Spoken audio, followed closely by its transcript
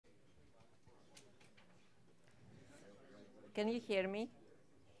Can you hear me?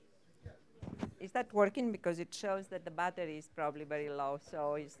 Is that working? Because it shows that the battery is probably very low,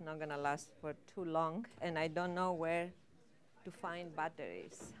 so it's not going to last for too long. And I don't know where to find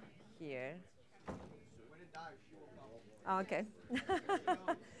batteries here. Okay.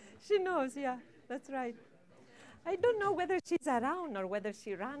 She knows, yeah, that's right. I don't know whether she's around or whether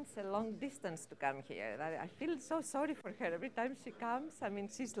she runs a long distance to come here. I feel so sorry for her. Every time she comes, I mean,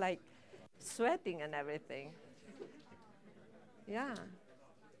 she's like sweating and everything. Yeah.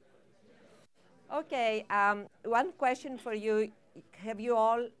 Okay, one question for you. Have you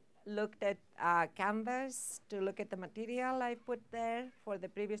all looked at Canvas to look at the material I put there for the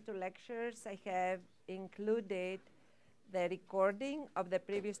previous two lectures? I have included the recording of the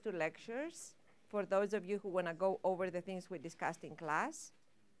previous two lectures for those of you who want to go over the things we discussed in class.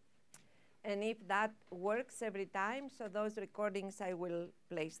 And if that works every time, so those recordings, I will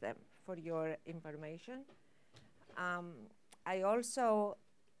place them for your information. I also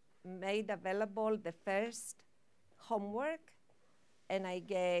made available the first homework, and I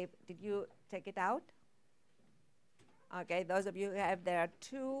gave, did you take it out? Okay, those of you who have, there are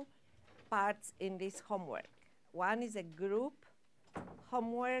two parts in this homework. One is a group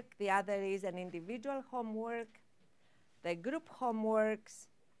homework, the other is an individual homework. The group homeworks,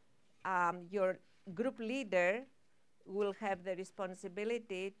 your group leader will have the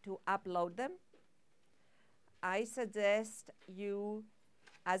responsibility to upload them. I suggest you,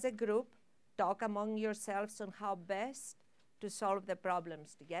 as a group, talk among yourselves on how best to solve the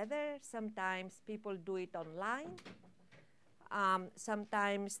problems together. Sometimes people do it online.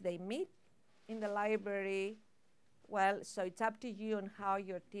 Sometimes they meet in the library. Well, so it's up to you on how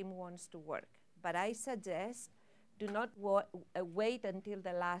your team wants to work. But I suggest do not wait until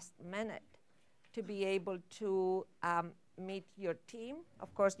the last minute to be able to meet your team.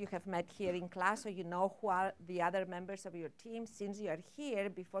 Of course, you have met here in class, so you know who are the other members of your team. Since you are here,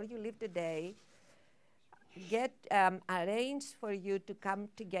 before you leave today, get arranged for you to come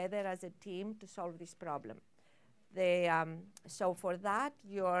together as a team to solve this problem. So for that,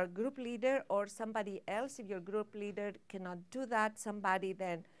 your group leader or somebody else, if your group leader cannot do that, somebody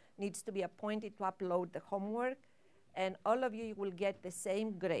then needs to be appointed to upload the homework, and all of you will get the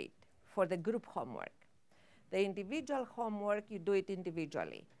same grade for the group homework. The individual homework, you do it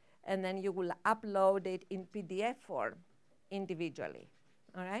individually, and then you will upload it in PDF form individually.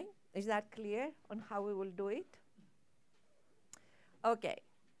 All right? Is that clear on how we will do it? Okay.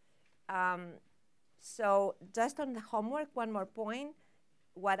 So just on the homework, one more point.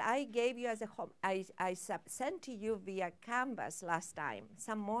 What I gave you as a I sent to you via Canvas last time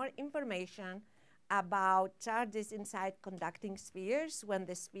some more information about charges inside conducting spheres when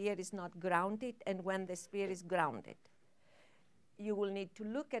the sphere is not grounded and when the sphere is grounded. You will need to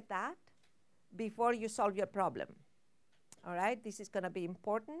look at that before you solve your problem. All right? This is going to be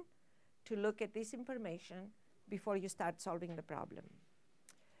important to look at this information before you start solving the problem.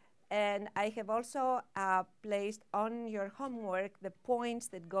 And I have also placed on your homework the points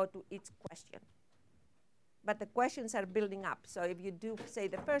that go to each question. But the questions are building up. So if you do, say,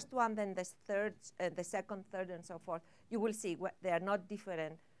 the first one, then the third, the second, third, and so forth, you will see they are not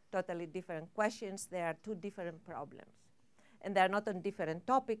different, totally different questions. They are two different problems. And they are not on different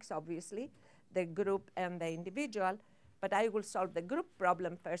topics, obviously, the group and the individual. But I will solve the group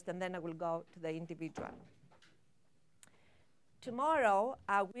problem first, and then I will go to the individual. Tomorrow,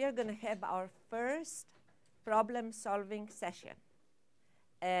 we are going to have our first problem-solving session.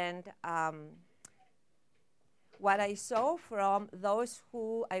 And what I saw from those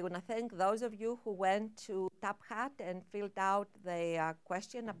who, I want to thank those of you who went to Top Hat and filled out the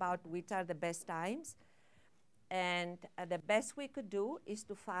question about which are the best times. And the best we could do is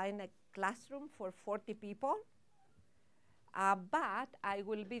to find a classroom for 40 people. But I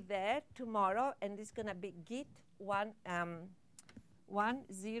will be there tomorrow, and it's going to be Git 100.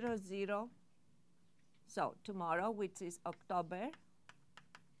 So tomorrow, which is October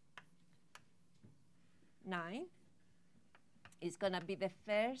 9, is going to be the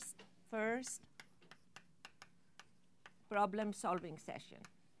first problem-solving session.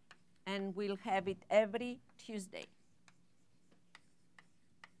 And we'll have it every Tuesday.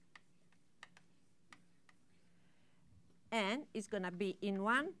 And it's going to be in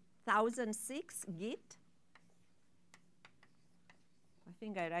 1006 Git. I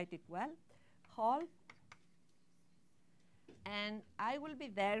think I write it well. Hall. And I will be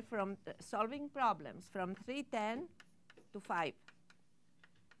there from solving problems from 3:10 to 5.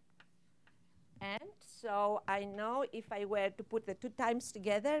 And so I know if I were to put the two times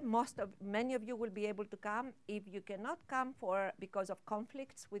together, many of you will be able to come. If you cannot come because of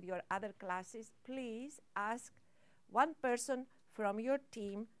conflicts with your other classes, please ask one person from your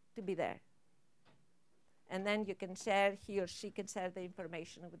team to be there. And then you can share, he or she can share the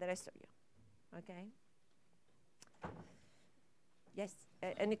information with the rest of you. Okay? Yes,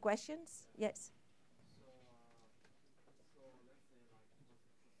 any questions? Yes. So let's say like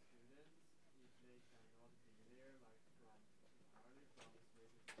for students, if they cannot be there like from entirely from this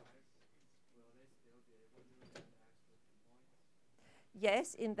major class, will they still be able to get extra 2 points?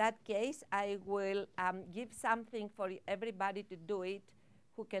 Yes, in that case, I will give something for everybody to do it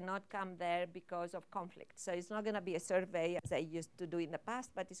who cannot come there because of conflict. So it's not going to be a survey as I used to do in the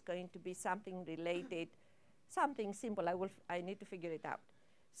past, but it's going to be something related, something simple. I need to figure it out.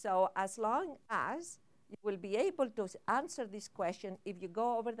 So as long as you will be able to answer this question if you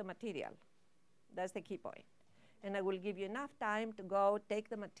go over the material. That's the key point. And I will give you enough time to go take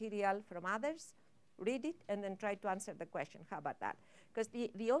the material from others, read it, and then try to answer the question. How about that? Because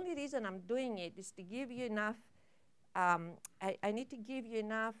the only reason I'm doing it is to give you enough, I need to give you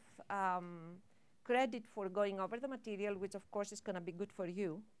enough credit for going over the material, which of course is going to be good for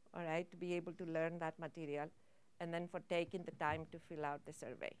you, all right, to be able to learn that material, and then for taking the time to fill out the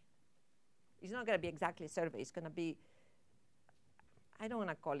survey. It's not going to be exactly a survey. It's going to be, I don't want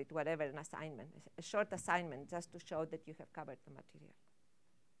to call it whatever, an assignment, a short assignment just to show that you have covered the material.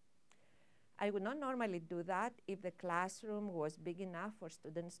 I would not normally do that if the classroom was big enough for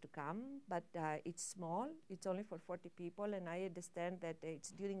students to come, but it's small. It's only for 40 people, and I understand that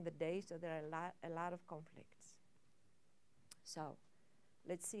it's during the day, so there are a lot of conflicts. So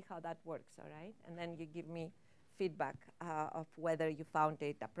let's see how that works, all right? And then you give me feedback of whether you found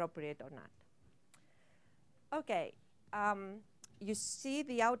it appropriate or not. Okay, you see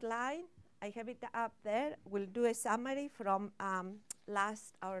the outline? I have it up there. We'll do a summary from our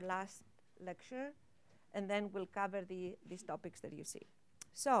last lecture, and then we'll cover these topics that you see.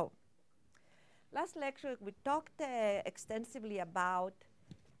 So, last lecture we talked extensively about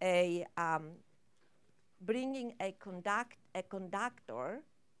bringing a conductor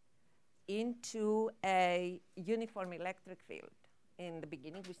into a uniform electric field. In the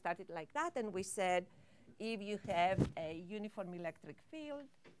beginning, we started like that, and we said, if you have a uniform electric field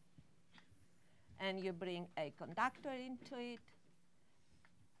and you bring a conductor into it,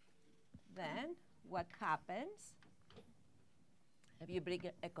 then what happens if you bring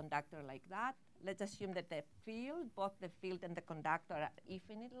a conductor like that? Let's assume that the field, both the field and the conductor are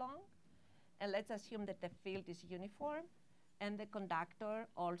infinite long. And let's assume that the field is uniform and the conductor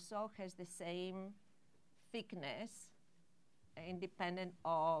also has the same thickness independent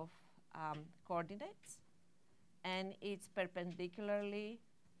of coordinates. And it's perpendicularly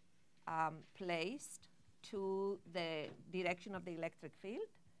placed to the direction of the electric field.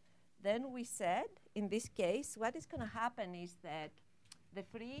 Then we said, in this case, what is going to happen is that the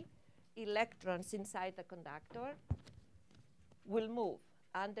free electrons inside the conductor will move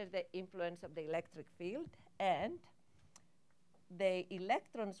under the influence of the electric field, and the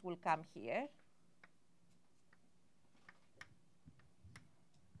electrons will come here.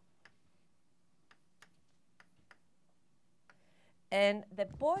 And the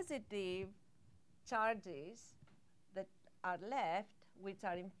positive charges that are left, which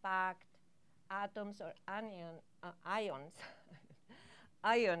are in fact atoms or ions,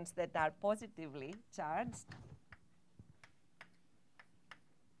 ions that are positively charged,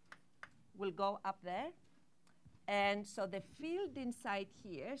 will go up there. And so the field inside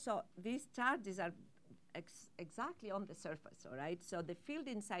here, so these charges are exactly on the surface, all right? So the field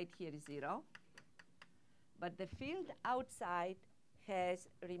inside here is 0, but the field outside has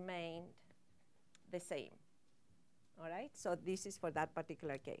remained the same. All right, so this is for that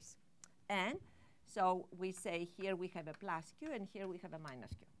particular case. And so we say here we have a plus Q and here we have a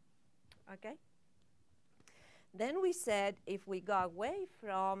minus Q. Okay? Then we said if we go away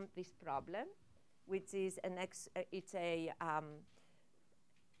from this problem, which is it's a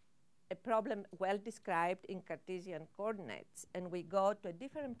problem well described in Cartesian coordinates, and we go to a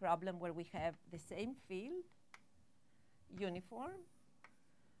different problem where we have the same field, uniform,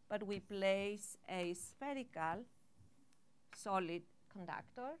 but we place a spherical solid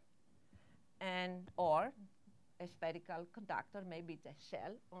conductor or a spherical conductor, maybe it's a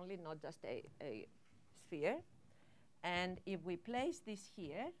shell, only not just a sphere. And if we place this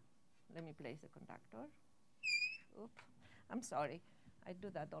here, let me place the conductor. Oops, I'm sorry. I do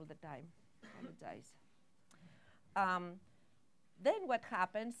that all the time. Apologize. Then what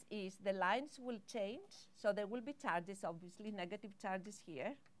happens is the lines will change. So there will be charges, obviously, negative charges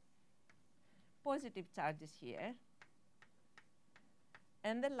here, positive charges here.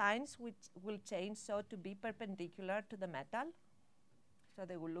 And the lines will change so to be perpendicular to the metal. So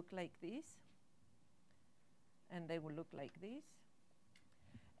they will look like this. and they will look like this.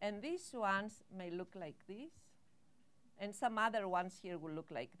 And these ones may look like this. And some other ones here will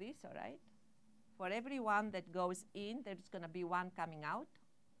look like this, all right? For every one that goes in, there's going to be one coming out,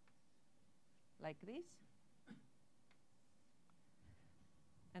 like this.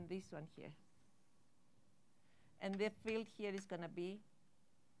 And this one here. And the field here is going to be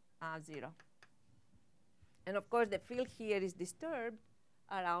 0. And of course, the field here is disturbed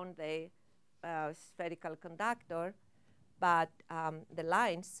around the spherical conductor, but the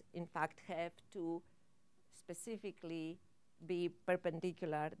lines, in fact, have to specifically be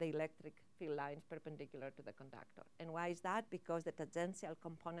perpendicular, the electric field lines perpendicular to the conductor. And why is that? Because the tangential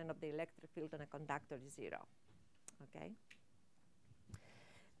component of the electric field on a conductor is 0, okay?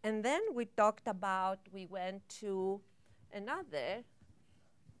 And then we talked about, we went to another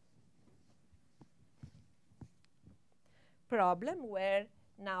problem where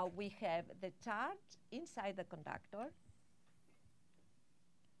now we have the charge inside the conductor.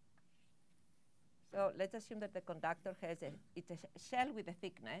 So let's assume that the conductor has it's a shell with a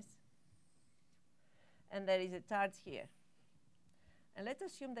thickness, and there is a charge here. And let's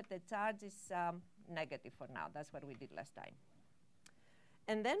assume that the charge is negative for now. That's what we did last time.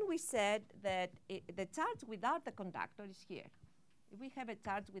 And then we said that the charge without the conductor is here. If we have a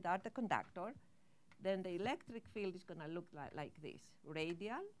charge without the conductor, then the electric field is going to look like this,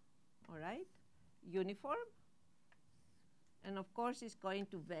 radial, all right, uniform. And of course, it's going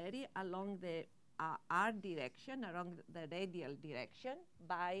to vary along the r direction, along the radial direction,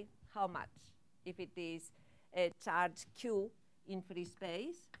 by how much? If it is a charge q in free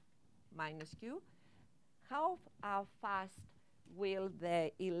space, minus q, how fast will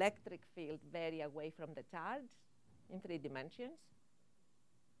the electric field vary away from the charge in 3 dimensions?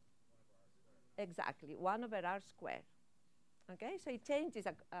 Exactly, 1 over r squared. Okay, so it changes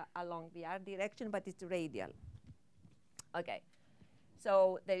along the r direction, but it's radial. Okay,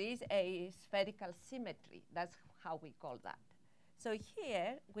 so there is a spherical symmetry. That's how we call that. So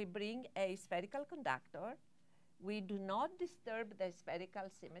here we bring a spherical conductor. We do not disturb the spherical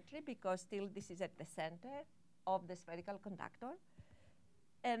symmetry because still this is at the center of the spherical conductor.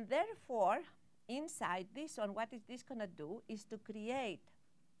 And therefore, inside this one, what is this going to do is to create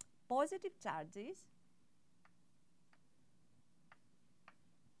positive charges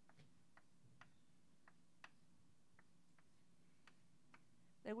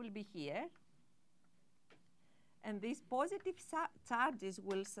they will be here. And these positive charges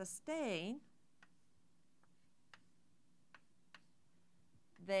will sustain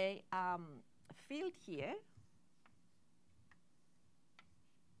the field here.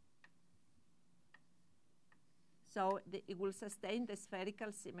 So it will sustain the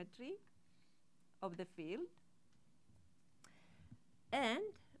spherical symmetry of the field. And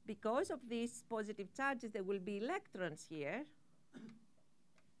because of these positive charges, there will be electrons here.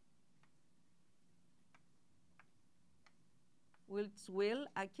 Which will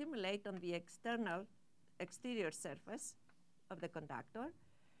accumulate on the exterior surface of the conductor.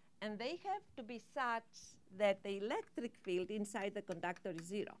 And they have to be such that the electric field inside the conductor is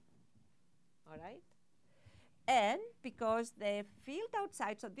 0. All right? And because the field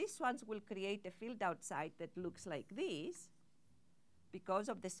outside, so these ones will create a field outside that looks like this. Because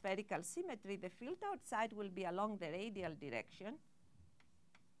of the spherical symmetry, the field outside will be along the radial direction.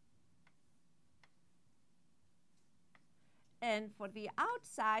 And for the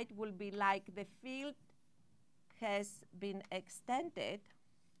outside will be like the field has been extended,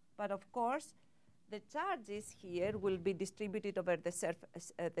 but of course the charges here will be distributed over the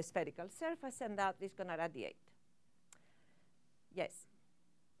surface, the spherical surface, and that is going to radiate. Yes?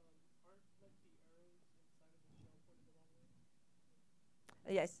 Aren't like the arrows inside of the shell pointed the wrong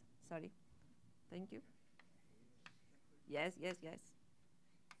way? Yes, sorry. Thank you. Yes, yes, yes.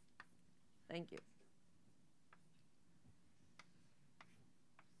 Thank you.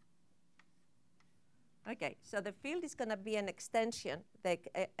 Okay, so the field is going to be an extension. The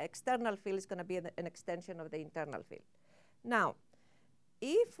external field is going to be an extension of the internal field. Now,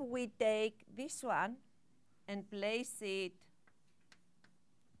 if we take this one and place it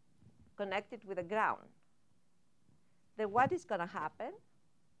connected with the ground, then what is going to happen?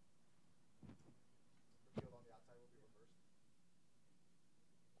 The field on the outside will be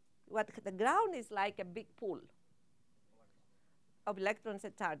reversed. What the ground is like a big pool of electrons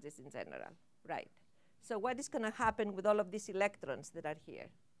and charges in general, right? So what is going to happen with all of these electrons that are here?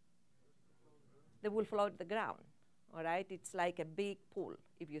 They will flow to the ground, all right? It's like a big pool,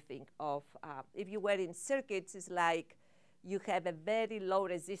 if you think of, if you were in circuits, it's like you have a very low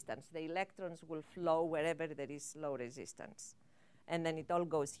resistance. The electrons will flow wherever there is low resistance. And then it all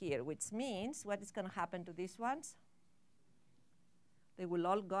goes here, which means what is going to happen to these ones? They will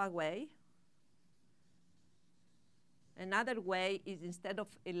all go away. Another way is instead of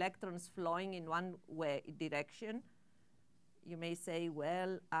electrons flowing in one way direction, you may say,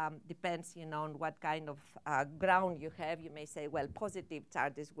 well, depends, on what kind of ground you have. You may say, well, positive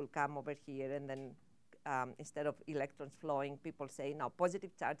charges will come over here, and then instead of electrons flowing, people say, no,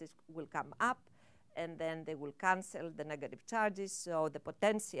 positive charges will come up, and then they will cancel the negative charges, so the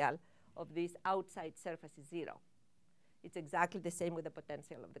potential of this outside surface is 0. It's exactly the same with the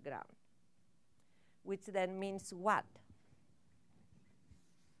potential of the ground, which then means what?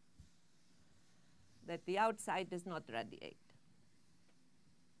 That the outside does not radiate.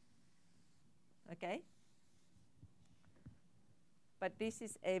 Okay? But this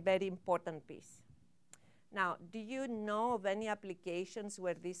is a very important piece. Now, do you know of any applications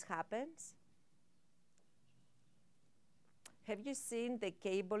where this happens? Have you seen the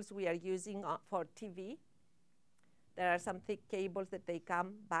cables we are using for TV? There are some thick cables that they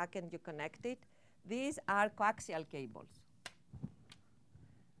come back and you connect it. These are coaxial cables.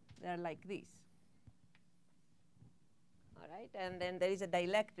 They're like this. All right, and then there is a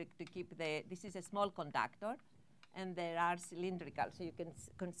dielectric to keep this is a small conductor, and there are cylindrical. So you can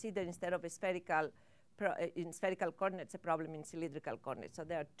consider instead of a spherical, in spherical coordinates, a problem in cylindrical coordinates. So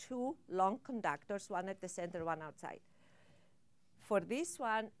there are 2 long conductors, one at the center, one outside. For this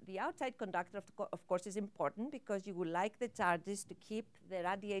one, the outside conductor, of course, is important because you would like the charges to keep the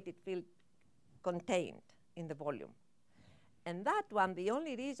radiated field contained in the volume. And that one, the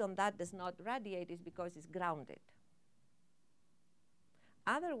only reason that does not radiate is because it's grounded.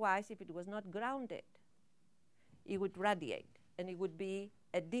 Otherwise, if it was not grounded, it would radiate, and it would be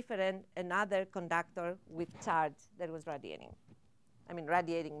another conductor with charge that was radiating. I mean,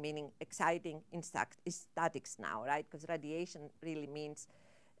 radiating meaning exciting in statics now, right? Because radiation really means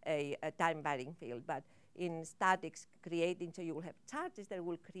a time-varying field. But in statics, creating, so you will have charges that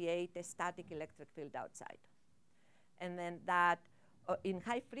will create a static electric field outside. And then that, in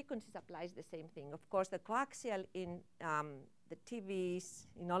high frequencies, applies the same thing. Of course, the coaxial in the TVs,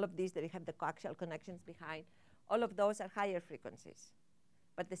 in all of these that have the coaxial connections behind, all of those are higher frequencies.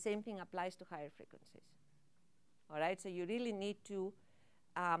 But the same thing applies to higher frequencies. All right, so you really need to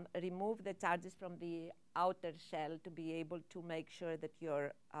remove the charges from the outer shell to be able to make sure that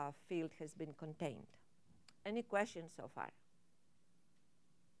your field has been contained. Any questions so far?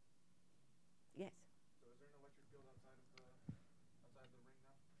 Yes? So is there an electric field outside of the ring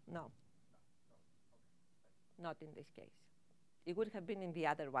now? No. No. Okay. Not in this case. It would have been in the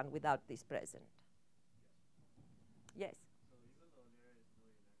other one without this present. Yes? So even though there is no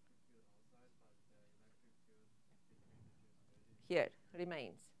electric field outside, but the electric field between the 2 stages Here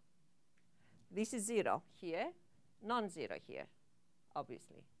remains. This is 0 here, non-zero here,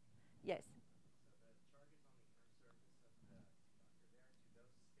 obviously. Yes? So the charges on the inner surface of the conductor there, do those stay or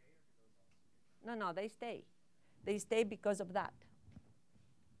do those also get grounded? No, they stay. They stay because of that.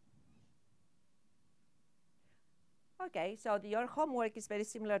 Okay, so your homework is very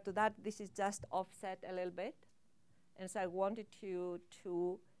similar to that. This is just offset a little bit. And so I wanted you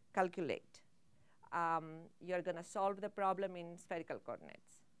to calculate. You're going to solve the problem in spherical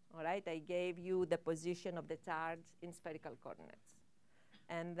coordinates. All right, I gave you the position of the charge in spherical coordinates.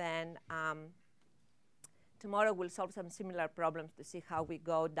 And then tomorrow we'll solve some similar problems to see how we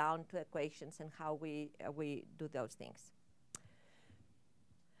go down to equations and how we do those things.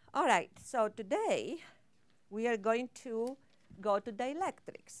 All right, so today we are going to go to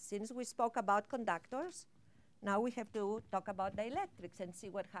dielectrics. Since we spoke about conductors, now we have to talk about dielectrics and see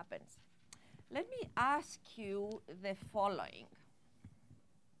what happens. Let me ask you the following.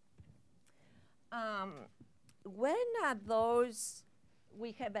 When are those,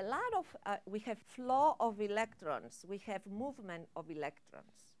 we have a lot of, we have flow of electrons, we have movement of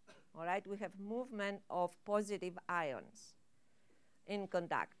electrons, all right? We have movement of positive ions in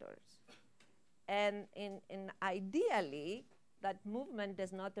conductors. And in ideally, that movement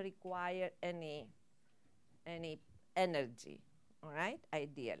does not require any energy, all right,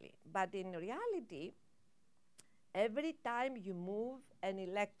 ideally. But in reality, every time you move an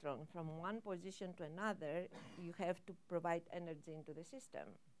electron from one position to another, you have to provide energy into the system.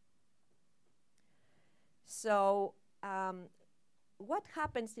 So what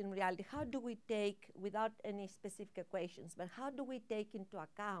happens in reality? How do we take, without any specific equations, but how do we take into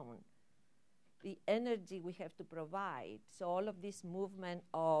account the energy we have to provide so all of this movement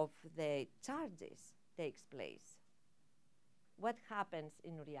of the charges takes place? What happens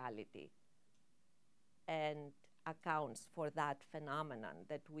in reality and accounts for that phenomenon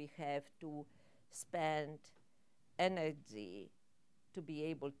that we have to spend energy to be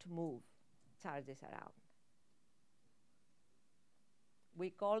able to move charges around. We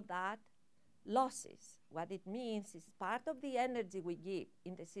call that losses. What it means is part of the energy we give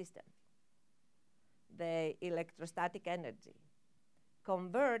in the system, the electrostatic energy,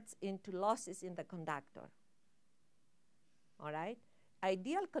 converts into losses in the conductor. All right?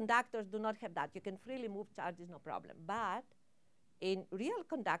 Ideal conductors do not have that. You can freely move charges, no problem. But in real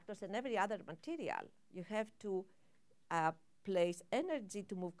conductors and every other material, you have to place energy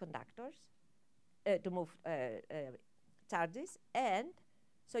to move conductors, to move charges, and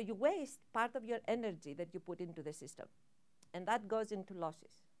so you waste part of your energy that you put into the system. And that goes into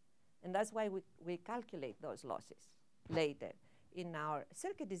losses. And that's why we calculate those losses later in our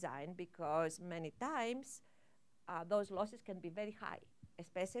circuit design, because many times those losses can be very high,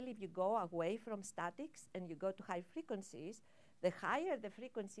 especially if you go away from statics and you go to high frequencies. The higher the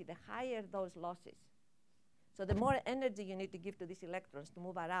frequency, the higher those losses. So the more energy you need to give to these electrons to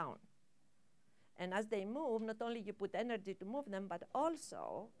move around. And as they move, not only you put energy to move them, but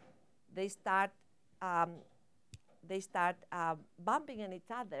also they start bumping in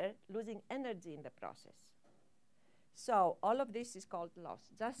each other, losing energy in the process. So all of this is called loss,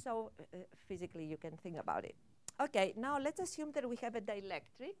 just so physically you can think about it. Okay, now let's assume that we have a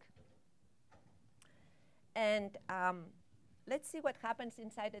dielectric. And let's see what happens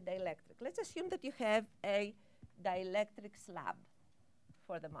inside a dielectric. Let's assume that you have a dielectric slab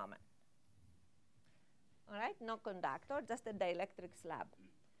for the moment. All right, no conductor, just a dielectric slab.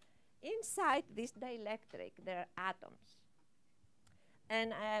 Inside this dielectric, there are atoms.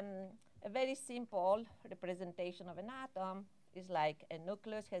 And a very simple representation of an atom is like a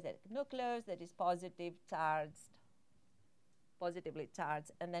nucleus has a nucleus that is positively charged,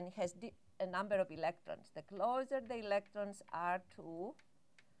 and then it has a number of electrons. The closer the electrons are to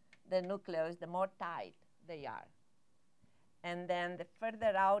the nucleus, the more tight they are. And then the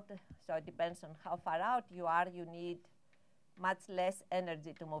further out, so it depends on how far out you are, you need much less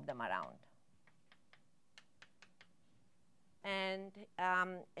energy to move them around. And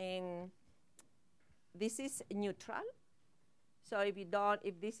this is neutral. So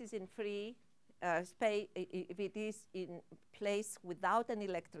if this is in free space, if it is in place without an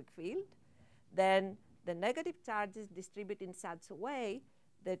electric field, then the negative charges distribute in such a way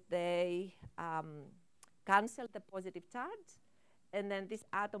that they cancel the positive charge, and then this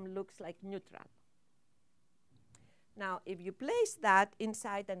atom looks like neutral. Now, if you place that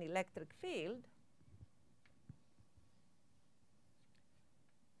inside an electric field,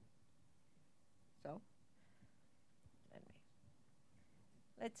 so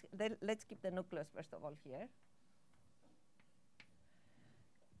let's keep the nucleus first of all here.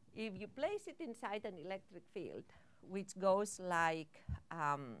 If you place it inside an electric field, which goes like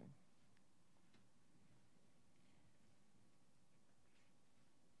let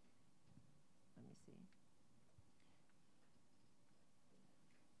me see.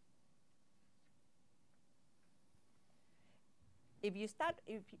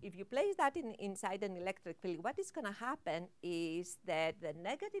 If you place that inside an electric field, what is going to happen is that the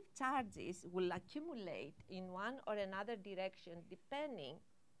negative charges will accumulate in one or another direction depending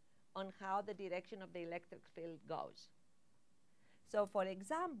on how the direction of the electric field goes. So for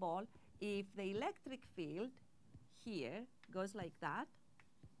example, if the electric field here goes like that,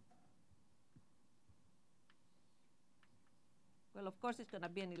 well, of course, it's going to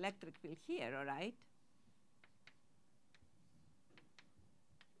be an electric field here, all right?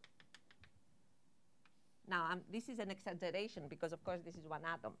 Now, this is an exaggeration because, of course, this is one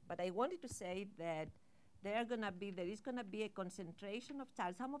atom. But I wanted to say that there is going to be a concentration of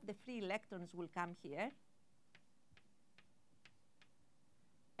charge. Some of the free electrons will come here.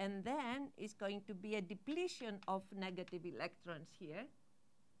 And then it's going to be a depletion of negative electrons here.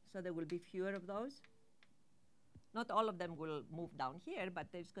 So there will be fewer of those. Not all of them will move down here, but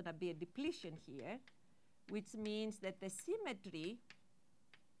there's going to be a depletion here, which means that the symmetry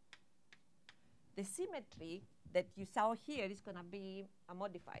that you saw here is going to be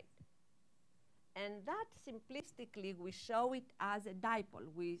modified. And that simplistically, we show it as a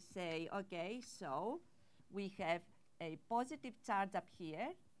dipole. We say, okay, so we have a positive charge up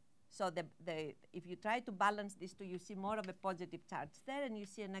here. So if you try to balance these two, you see more of a positive charge there, and you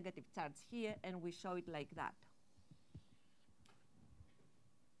see a negative charge here, and we show it like that.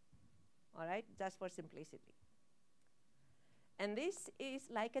 All right, just for simplicity. And this is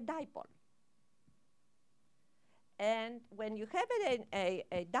like a dipole. And when you have a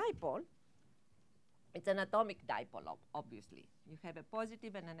dipole, it's an atomic dipole, obviously. You have a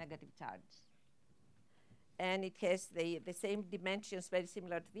positive and a negative charge. And it has the same dimensions, very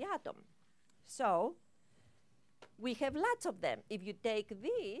similar to the atom. So we have lots of them. If you take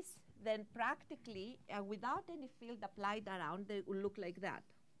this, then practically, without any field applied around, they will look like that.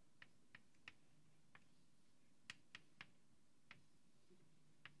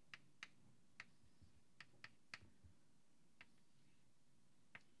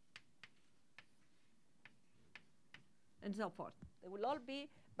 And so forth. They will all be,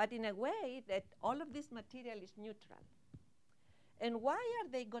 but in a way that all of this material is neutral. And why are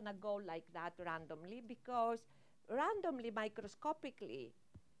they going to go like that randomly? Because randomly, microscopically,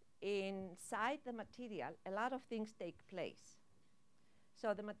 inside the material, a lot of things take place.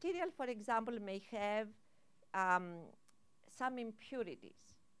 So the material, for example, may have some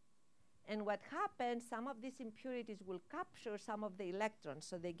impurities. And what happens, some of these impurities will capture some of the electrons,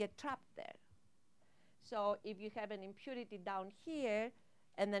 so they get trapped there. So if you have an impurity down here,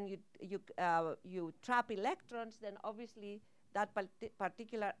 and then you trap electrons, then obviously that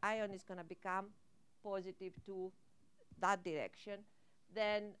particular ion is going to become positive to that direction.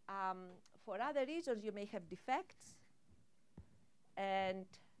 Then for other reasons, you may have defects, and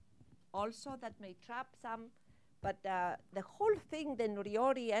also that may trap some, but the whole thing then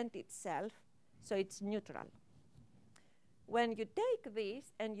reorient itself so it's neutral. When you take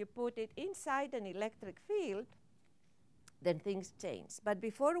this and you put it inside an electric field, then things change. But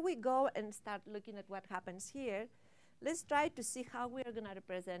before we go and start looking at what happens here, let's try to see how we are going to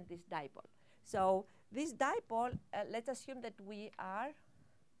represent this dipole. So this dipole, let's assume that we are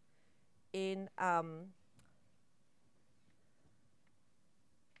in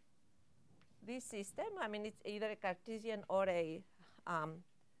this system. I mean, it's either a Cartesian or a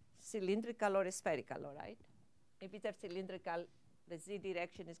cylindrical or a spherical, all right? If it's a cylindrical, the z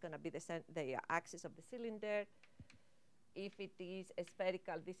direction is going to be the axis of the cylinder. If it is a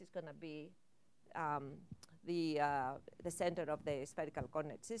spherical, this is going to be the center of the spherical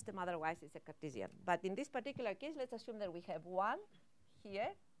coordinate system. Otherwise, it's a Cartesian. But in this particular case, let's assume that we have one here,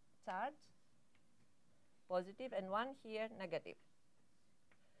 charge, positive, and one here, negative.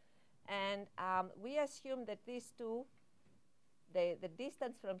 And we assume that these two, the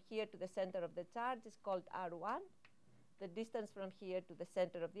distance from here to the center of the charge is called R1. The distance from here to the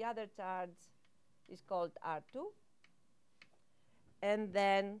center of the other charge is called R2. And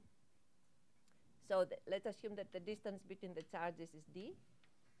then, so let's assume that the distance between the charges is D.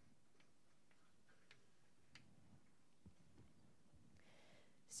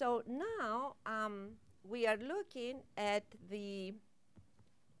 So now we are looking at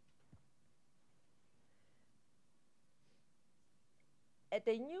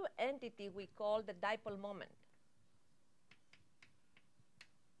a new entity we call the dipole moment.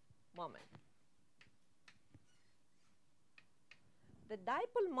 The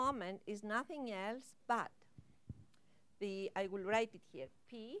dipole moment is nothing else but I will write it here,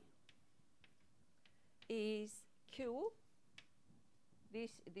 P is Q.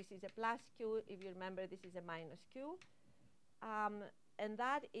 This is a plus Q. If you remember, this is a minus Q. And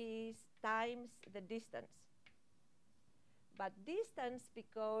that is times the distance. But distance,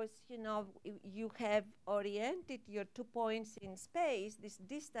 because you have oriented your 2 points in space, this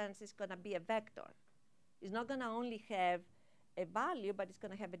distance is going to be a vector. It's not going to only have a value, but it's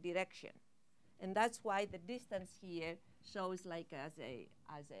going to have a direction. And that's why the distance here shows like as a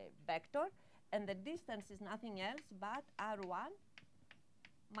vector. And the distance is nothing else but R1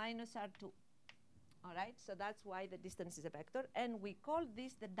 minus R2. All right? So that's why the distance is a vector. And we call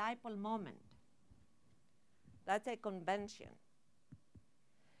this the dipole moment. That's a convention.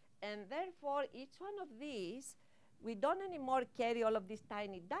 And therefore, each one of these, we don't anymore carry all of these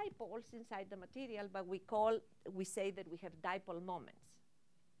tiny dipoles inside the material, but we say that we have dipole moments,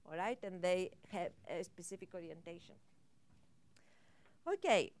 all right? And they have a specific orientation.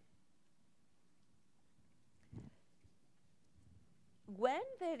 Okay. When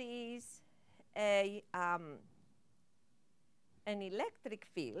there is an electric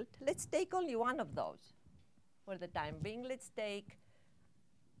field, let's take only one of those. For the time being, let's take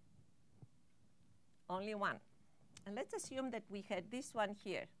only one. And let's assume that we had this one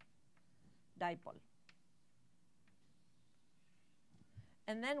here, dipole.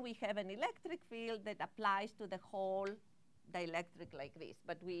 And then we have an electric field that applies to the whole dielectric like this.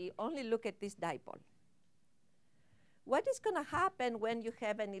 But we only look at this dipole. What is going to happen when you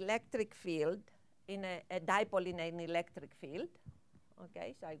have an electric field, in a dipole in an electric field?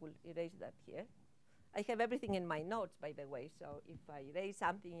 Okay, so I will erase that here. I have everything in my notes, by the way, so if I erase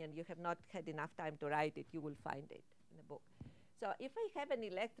something and you have not had enough time to write it, you will find it in the book. So if I have an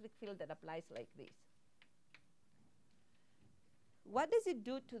electric field that applies like this, what does it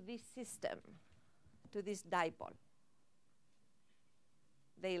do to this system, to this dipole,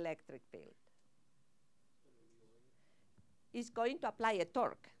 the electric field? is going to apply a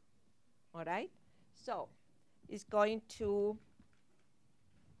torque, all right? So it's going to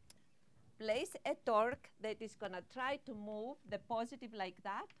place a torque that is going to try to move the positive like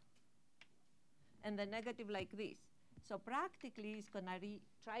that and the negative like this. So practically, it's going to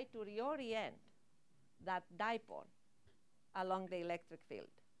try to reorient that dipole along the electric field.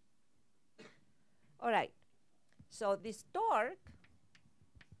 All right. So this torque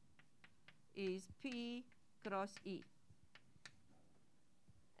is P cross E.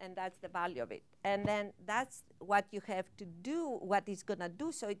 And that's the value of it. And then that's what you have to do, what it's going to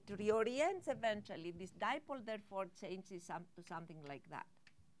do. So it reorients eventually. This dipole, therefore, changes to something like that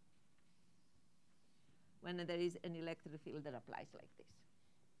when there is an electric field that applies like this.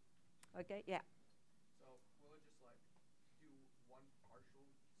 Okay, yeah. So will it just like do one partial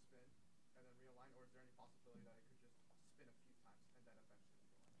spin and then realign, or is there any possibility that it could just spin a few times and then eventually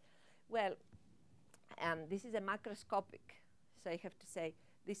realign? Well, this is a macroscopic. So I have to say,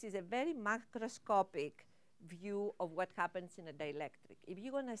 this is a very macroscopic view of what happens in a dielectric. If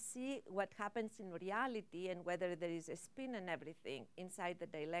you're going to see what happens in reality and whether there is a spin and everything inside the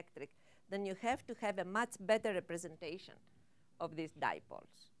dielectric, then you have to have a much better representation of these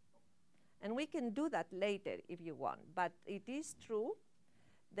dipoles. And we can do that later if you want. But it is true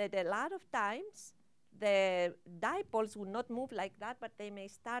that a lot of times the dipoles will not move like that, but they may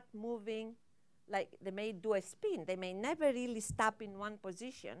start moving, like they may do a spin. They may never really stop in one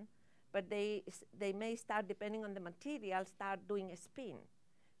position, but they may start, depending on the material, start doing a spin,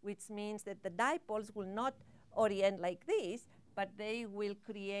 which means that the dipoles will not orient like this, but they will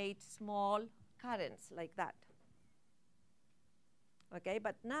create small currents like that. Okay,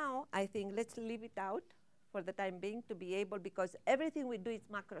 but now I think let's leave it out for the time being to be able, because everything we do is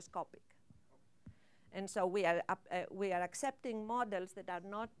macroscopic. And so we are accepting models that are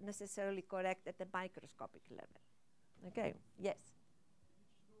not necessarily correct at the microscopic level. Okay, yes?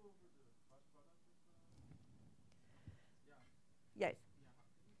 Can you just go over the cross product with Yes.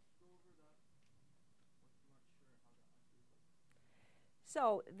 Yeah, can you just go over that? I'm not sure how that actually works.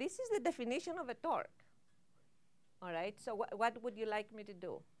 So this is the definition of a torque. All right, so what would you like me to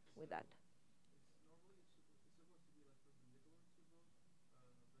do with that? Normally it's supposed to be like perpendicular to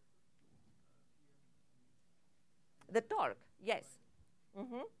the vector, The torque, yes.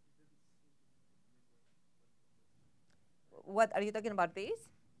 Mm-hmm. What are you talking about? This?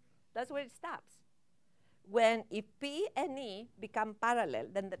 That's where it stops. When if P and E become parallel,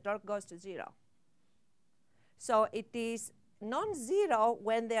 then the torque goes to 0. So it is non-zero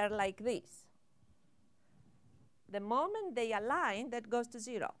when they are like this. The moment they align, that goes to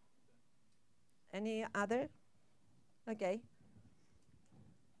 0. Any other? Okay.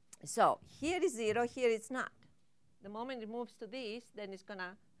 So here is 0, here it's not. The moment it moves to this, then it's going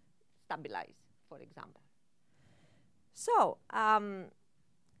to stabilize, for example. So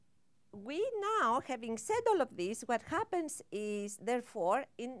we now, having said all of this, what happens is, therefore,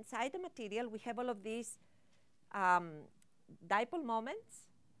 inside the material, we have all of these dipole moments.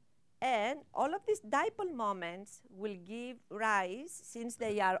 And all of these dipole moments will give rise, since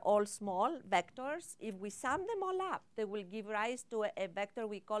they are all small vectors, if we sum them all up, they will give rise to a vector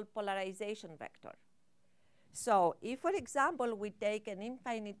we call polarization vector. So if, for example, we take an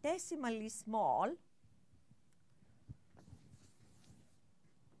infinitesimally small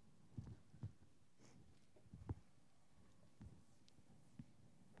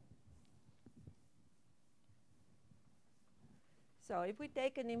So if we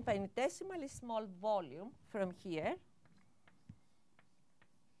take an infinitesimally small volume from here,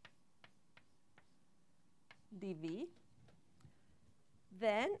 dV,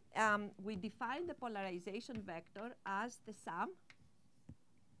 then we define the polarization vector as the sum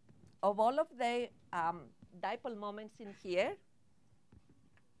of all of the dipole moments in here,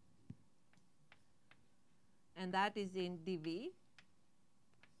 and that is in dV,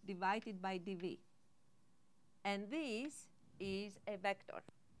 divided by dV. And this is a vector,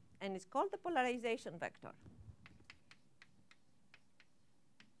 and it's called the polarization vector.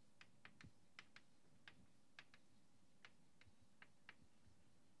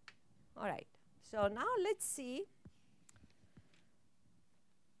 All right, so now let's see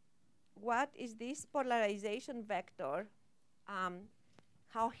what is this polarization vector,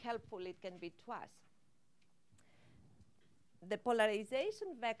 how helpful it can be to us. The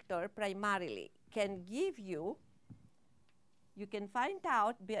polarization vector primarily can give you, you can find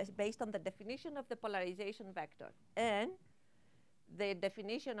out based on the definition of the polarization vector and the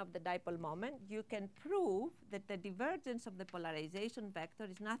definition of the dipole moment, you can prove that the divergence of the polarization vector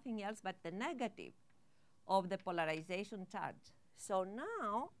is nothing else but the negative of the polarization charge. So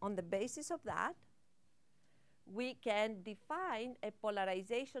now, on the basis of that, we can define a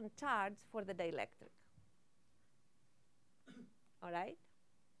polarization charge for the dielectric. All right?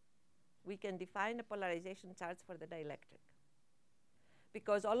 We can define a polarization charge for the dielectric,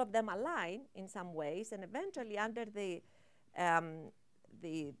 because all of them align in some ways, and eventually under the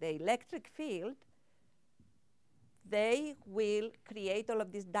electric field, they will create all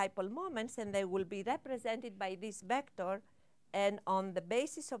of these dipole moments, and they will be represented by this vector. And on the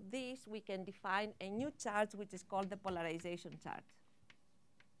basis of this, we can define a new charge, which is called the polarization charge.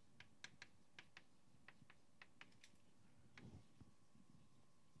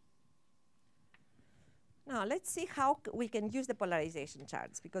 Now, let's see how we can use the polarization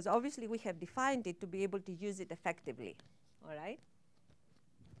charge, because obviously we have defined it to be able to use it effectively. All right?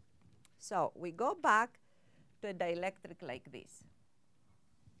 So we go back to a dielectric like this.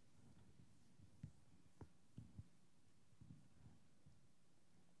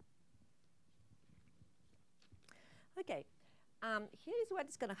 Okay, here is what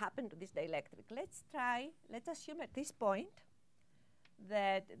is going to happen to this dielectric. Let's assume at this point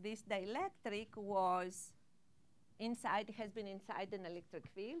that this dielectric was inside, has been inside an electric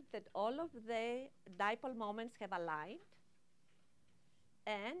field, that all of the dipole moments have aligned,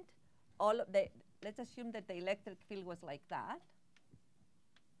 and all of the, let's assume that the electric field was like that.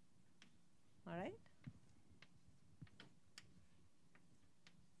 All right?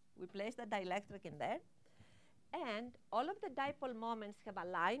 We place the dielectric in there, and all of the dipole moments have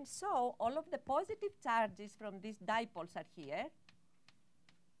aligned, so all of the positive charges from these dipoles are here.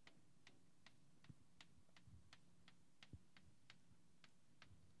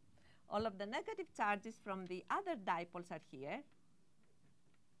 All of the negative charges from the other dipoles are here.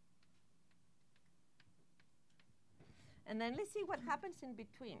 And then let's see what happens in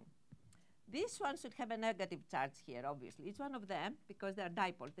between. This one should have a negative charge here, obviously. Each one of them, because they're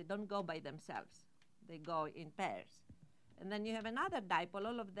dipoles, they don't go by themselves. They go in pairs. And then you have another dipole.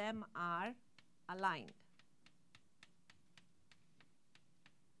 All of them are aligned.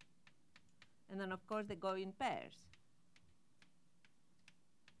 And then, of course, they go in pairs.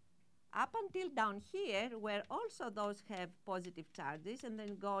 Up until down here, where also those have positive charges and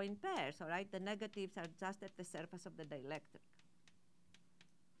then go in pairs, all right? The negatives are just at the surface of the dielectric.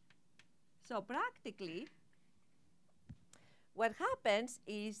 So practically, what happens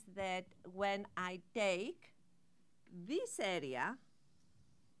is that when I take this area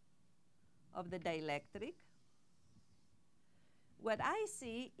of the dielectric, what I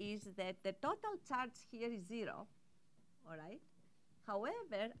see is that the total charge here is 0, all right?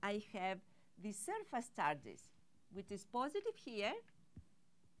 However, I have the surface charges, which is positive here,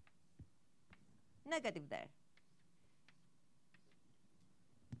 negative there.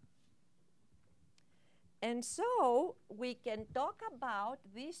 And so we can talk about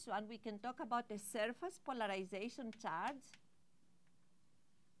this one. We can talk about a surface polarization charge.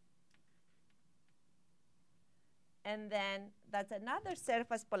 And then that's another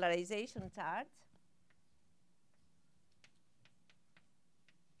surface polarization charge.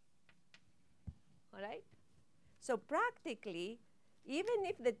 All right? So practically, even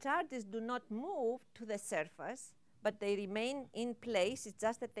if the charges do not move to the surface, but they remain in place, it's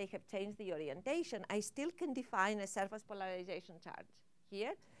just that they have changed the orientation, I still can define a surface polarization charge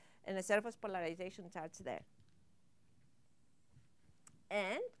here and a surface polarization charge there.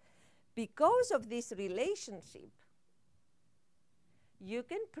 And because of this relationship, you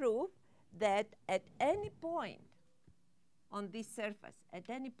can prove that at any point on this surface, at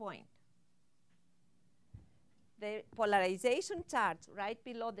any point, the polarization charge right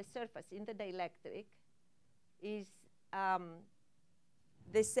below the surface in the dielectric is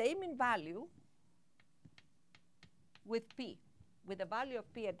the same in value with P, with the value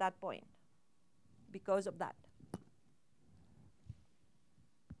of P at that point, because of that.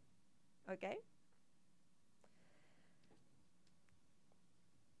 Okay?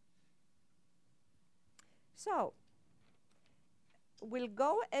 So we'll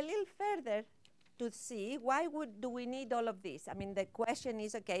go a little further to see why do we need all of this. I mean, the question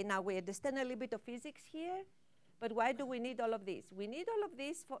is, okay, now we understand a little bit of physics here, but why do we need all of this? We need all of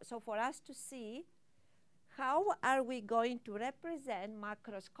this for us to see how are we going to represent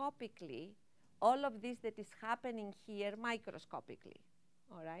macroscopically all of this that is happening here microscopically,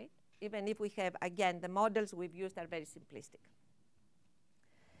 all right? Even if we have, again, the models we've used are very simplistic.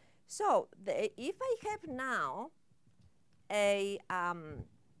 So if I have now a,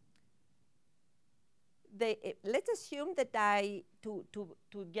 let's assume that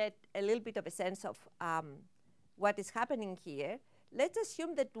to get a little bit of a sense of what is happening here, let's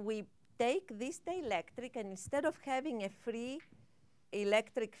assume that we take this dielectric, and instead of having a free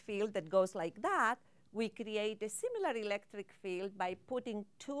electric field that goes like that, we create a similar electric field by putting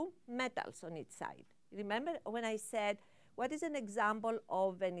two metals on each side. Remember when I said, what is an example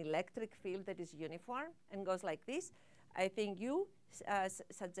of an electric field that is uniform and goes like this? I think you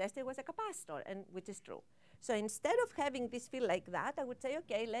suggested was a capacitor, and which is true. So instead of having this field like that, I would say,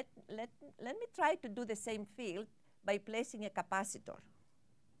 okay, let me try to do the same field by placing a capacitor.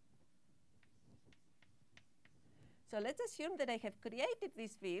 So let's assume that I have created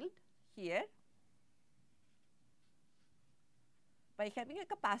this field here by having a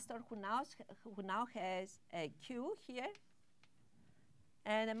capacitor who now has a Q here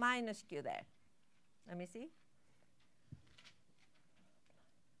and a minus Q there. Let me see.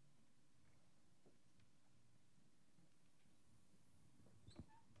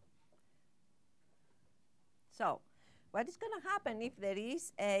 So what is going to happen if there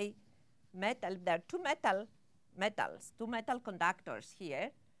is a metal, there are two metal conductors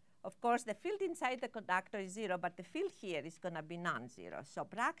here. Of course, the field inside the conductor is 0, but the field here is going to be non-zero. So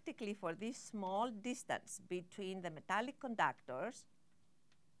practically for this small distance between the metallic conductors,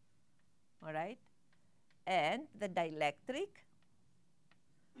 all right, and the dielectric,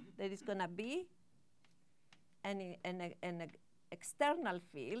 there is going to be an external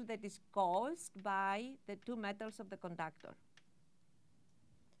field that is caused by the two metals of the conductor.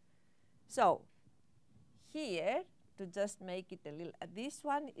 So here, to just make it a little, this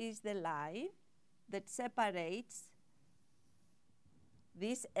one is the line that separates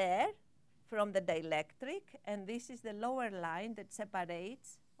this air from the dielectric, and this is the lower line that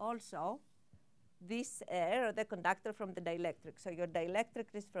separates also this air or the conductor from the dielectric. So your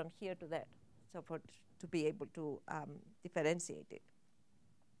dielectric is from here to there, so to be able to differentiate it.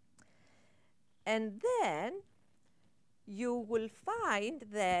 And then you will find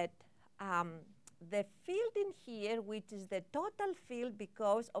that the field in here, which is the total field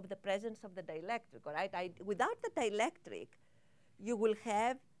because of the presence of the dielectric, all right? Without the dielectric, you will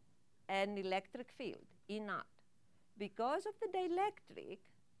have an electric field, E naught. Because of the dielectric,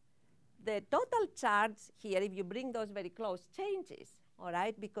 the total charge here, if you bring those very close, changes, all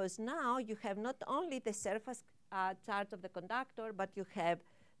right? Because now you have not only the surface charge of the conductor, but you have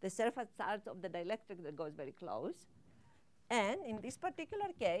the surface charge of the dielectric that goes very close. And in this particular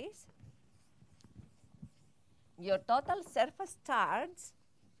case, your total surface charge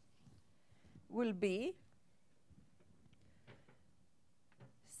will be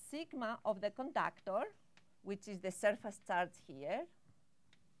sigma of the conductor, which is the surface charge here.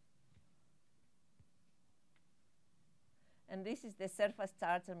 And this is the surface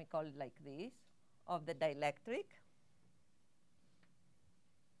charge, let me call it like this, of the dielectric.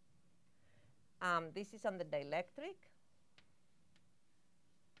 This is on the dielectric.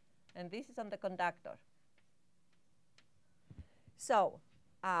 And this is on the conductor. So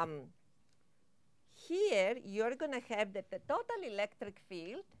here, you're going to have that the total electric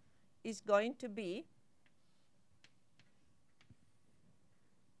field is going to be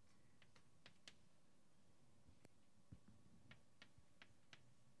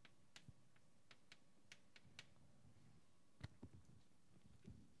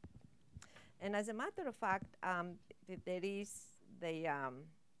and as a matter of fact, there is the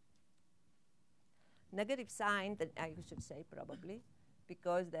negative sign that I should say probably,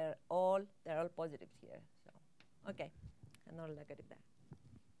 because they're all positives here. So okay, and all negative there.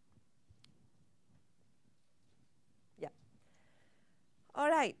 Yeah. All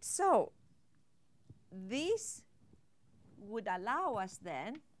right. So this would allow us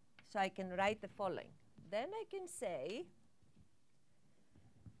then, so I can write the following. Then I can say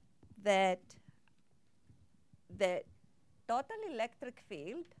that the total electric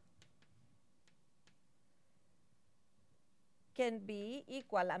field can be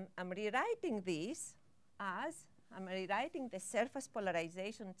equal, I'm rewriting this as, I'm rewriting the surface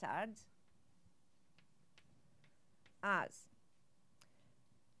polarization charge as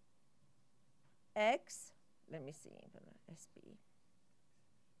X, let me see, SP.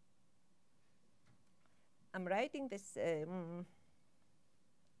 I'm writing this,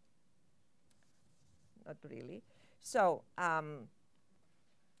 not really. So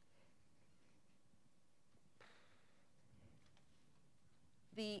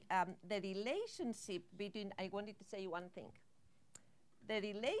the relationship between, I wanted to say one thing. The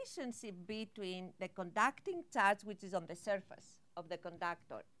relationship between the conducting charge, which is on the surface of the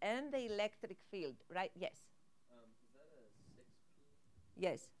conductor, and the electric field, right? Yes? Is that a 6P?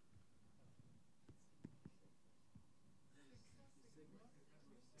 Yes.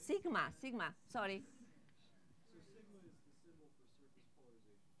 Sigma, sorry. So sigma is the symbol for surface polarization charge,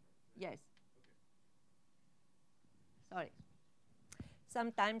 right? Yes. Okay. Sorry.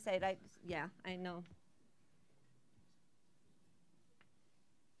 Sometimes I write, yeah, I know.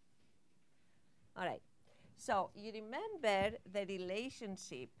 All right. So you remember the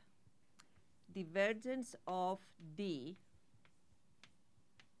relationship divergence of D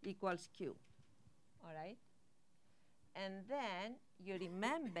equals Q. All right. And then you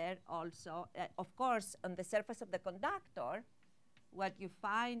remember also, of course, on the surface of the conductor, what you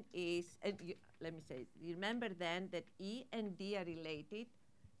find is, let me say, you remember then that E and D are related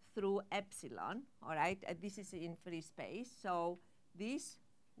through epsilon, all right? This is in free space. So this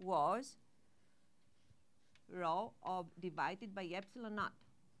was rho of divided by epsilon naught.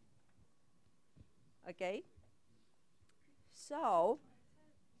 Okay? So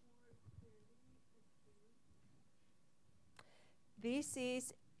this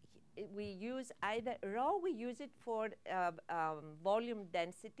is, we use either rho, we use it for volume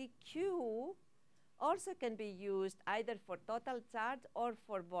density. Q also can be used either for total charge or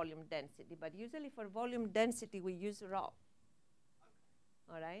for volume density. But usually for volume density, we use rho.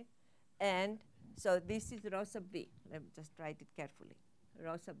 All right? And so this is rho sub V. Let me just write it carefully.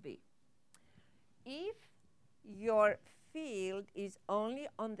 Rho sub V. If your field is only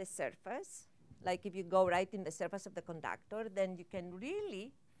on the surface, like if you go right in the surface of the conductor, then you can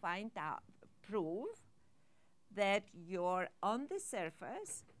really find out, prove that you're on the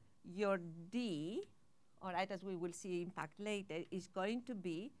surface, your D, all right, as we will see in fact later, is going to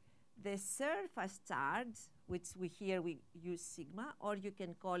be the surface charge, which here we use sigma, or you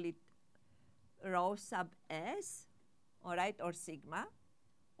can call it rho sub S, all right, or sigma,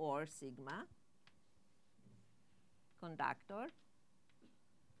 conductor.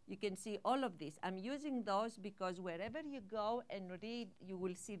 You can see all of this. I'm using those because wherever you go and read, you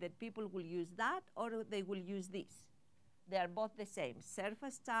will see that people will use that or they will use this. They are both the same.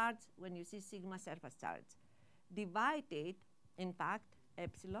 Surface charge, when you see sigma, surface charge, divided, in fact,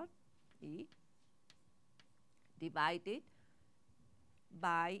 epsilon E, divided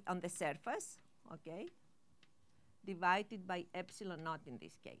by, on the surface, okay, divided by epsilon naught in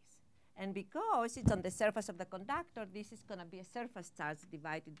this case. And because it's on the surface of the conductor, this is going to be a surface charge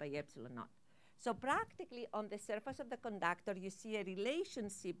divided by epsilon naught. So practically on the surface of the conductor, you see a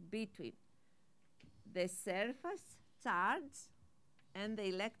relationship between the surface charge and the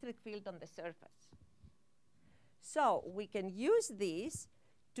electric field on the surface. So we can use this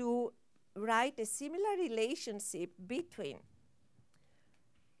to write a similar relationship between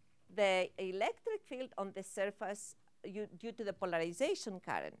the electric field on the surface due to the polarization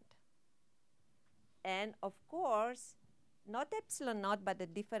current. And of course, not epsilon naught, but a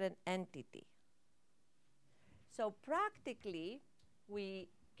different entity. So practically, we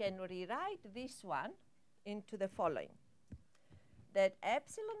can rewrite this one into the following. That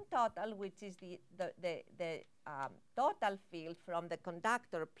epsilon total, which is the total field from the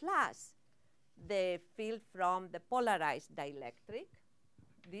conductor plus the field from the polarized dielectric,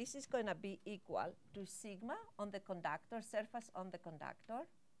 this is going to be equal to sigma on the conductor, surface on the conductor,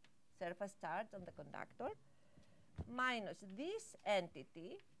 surface charge on the conductor, minus this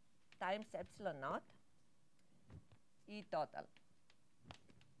entity times epsilon naught, E total,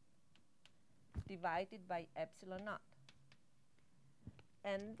 divided by epsilon naught.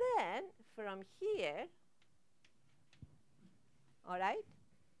 And then from here, all right,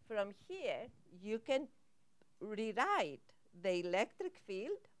 from here, you can rewrite the electric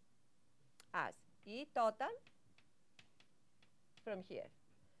field as E total from here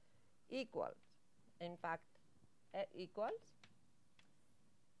equals, in fact, equals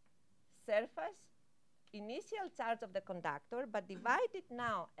surface initial charge of the conductor, but divided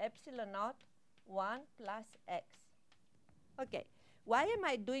now epsilon naught 1 plus x. Okay, why am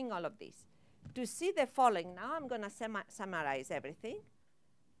I doing all of this? To see the following, now I'm going to summarize everything.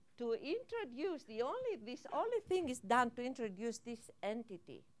 To introduce this only thing is done to introduce this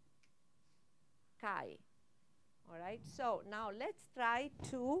entity, chi. All right, so now let's try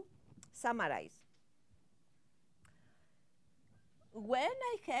to summarize. When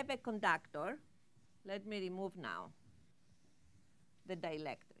I have a conductor, let me remove now the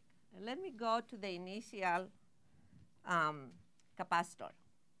dielectric. And let me go to the initial capacitor.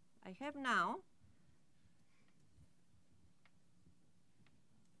 I have now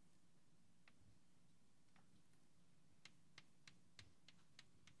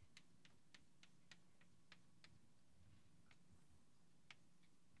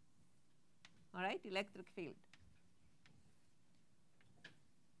all right, electric field.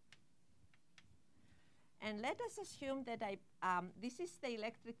 And let us assume that this is the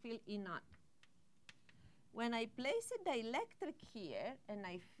electric field E naught. When I place a dielectric here and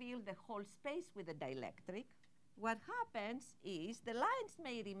I fill the whole space with a dielectric, what happens is the lines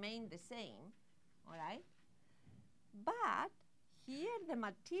may remain the same, all right? But here the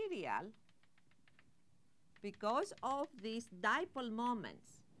material because of these dipole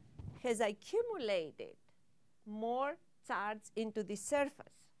moments, has accumulated more charge into the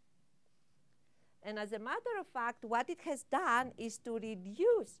surface. And as a matter of fact, what it has done is to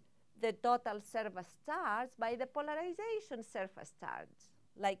reduce the total surface charge by the polarization surface charge,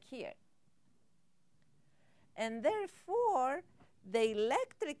 like here. And therefore, the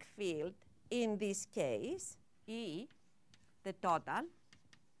electric field in this case, E, the total,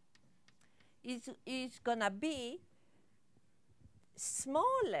 is going to be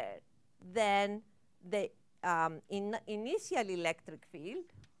smaller than the initial electric field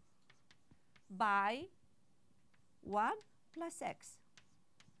by 1 plus x.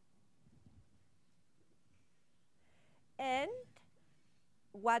 And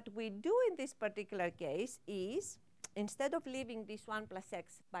what we do in this particular case is, instead of leaving this 1 plus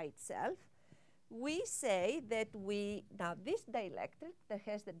x by itself, we say that now this dielectric that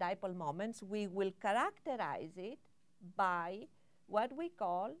has the dipole moments, we will characterize it by what we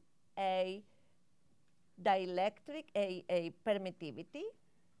call a dielectric, a permittivity,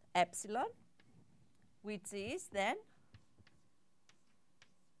 epsilon, which is then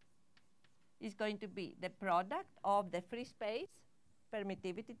is going to be the product of the free space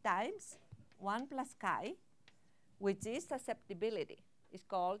permittivity times 1 plus chi, which is susceptibility. It's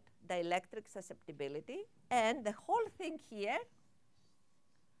called dielectric susceptibility. And the whole thing here,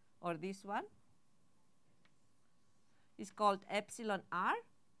 or this one, is called epsilon r.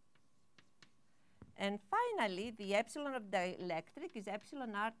 And finally, the epsilon of dielectric is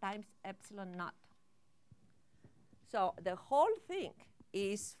epsilon r times epsilon naught. So the whole thing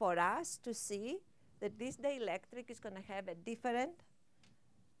is for us to see that this dielectric is going to have a different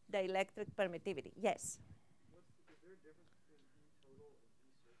dielectric permittivity. Yes? Is there a difference between E total and E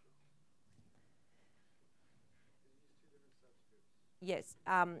surface? Is it just two different subscripts? Yes.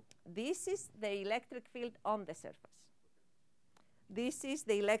 This is the electric field on the surface. Okay. This is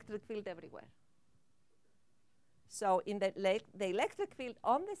the electric field everywhere. Okay. So in the electric field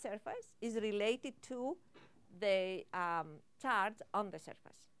on the surface is related to the charge on the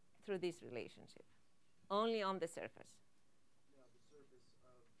surface through this relationship, only on the surface. Yeah, the surface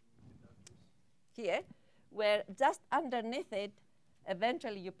of the conductors. Here, where just underneath it,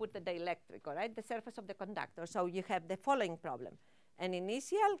 eventually you put the dielectric, all right, the surface of the conductor. So you have the following problem. An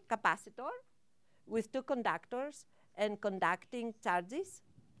initial capacitor with two conductors and conducting charges,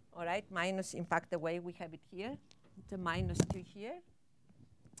 all right, minus, in fact, the way we have it here, it's a minus Q here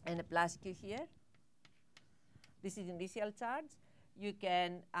and a plus Q here. This is initial charge. You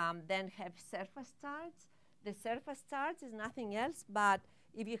can then have surface charge. The surface charge is nothing else but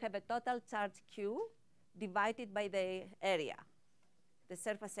if you have a total charge Q divided by the area, the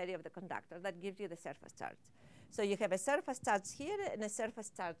surface area of the conductor, that gives you the surface charge. So you have a surface charge here and a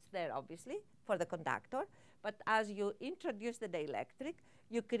surface charge there, obviously, for the conductor. But as you introduce the dielectric,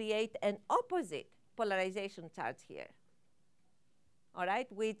 you create an opposite polarization charge here, all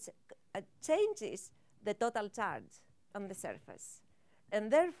right, which changes the total charge on the surface. And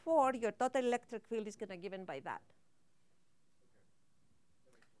therefore, your total electric field is going to be given by that.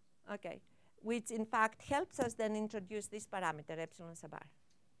 Okay, which in fact helps us then introduce this parameter, epsilon sub r.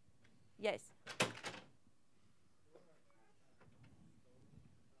 Yes?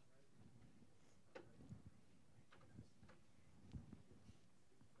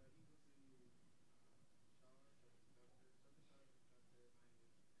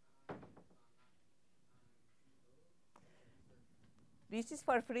 This is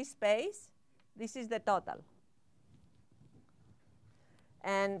for free space. This is the total.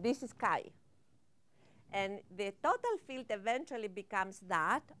 And this is chi. And the total field eventually becomes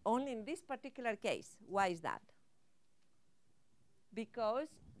that only in this particular case. Why is that? Because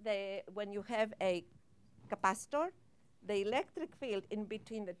when you have a capacitor, the electric field in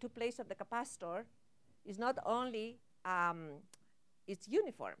between the two plates of the capacitor is not only, it's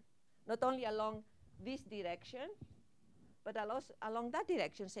uniform, not only along this direction, but also along that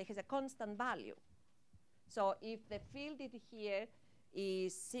direction, so it has a constant value. So if the field here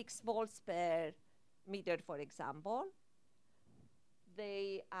is 6 volts per meter, for example,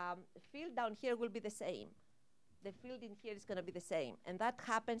 the field down here will be the same. The field in here is going to be the same. And that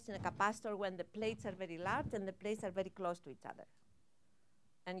happens in a capacitor when the plates are very large and the plates are very close to each other.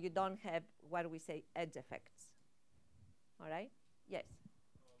 And you don't have what we say edge effects. All right? Yes?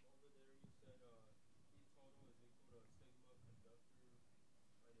 Over there you said E total is equal to sigma conductor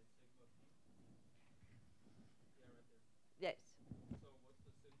minus sigma P. Yeah, right there. Yes. So what's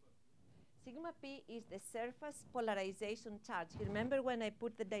the sigma P? Sigma gamma P is the surface polarization charge. You remember when I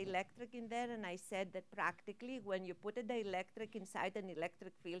put the dielectric in there and I said that practically when you put a dielectric inside an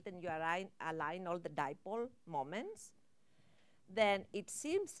electric field and you align all the dipole moments, then it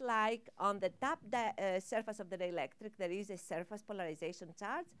seems like on the top surface of the dielectric there is a surface polarization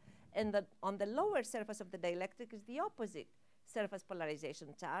charge, and on the lower surface of the dielectric is the opposite surface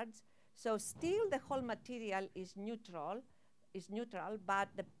polarization charge. So still the whole material is neutral, but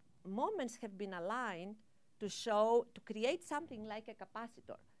the moments have been aligned to create something like a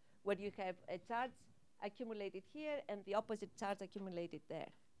capacitor, where you have a charge accumulated here and the opposite charge accumulated there.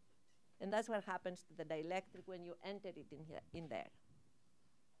 And that's what happens to the dielectric when you enter it in there.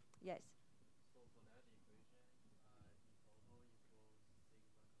 Yes? So for that equation, E total equals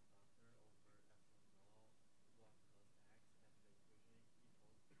sigma conductor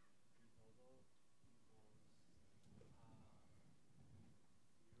over epsilon naught 1 plus x, and the equation equals E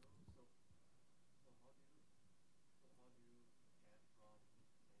total equals 0. So how do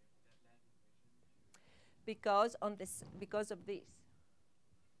you get from that equation to Because of this.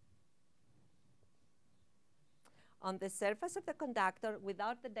 On the surface of the conductor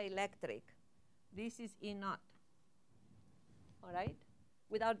without the dielectric, this is E naught, all right?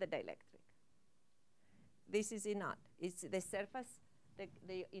 Without the dielectric. This is E naught. It's the surface,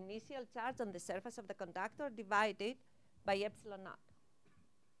 the initial charge on the surface of the conductor divided by epsilon naught.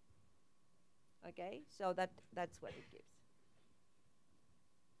 Okay, so that's what it gives.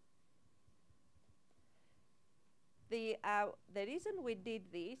 The reason we did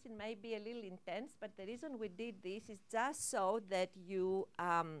this, it may be a little intense, but the reason we did this is just so that you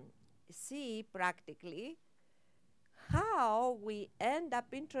see practically how we end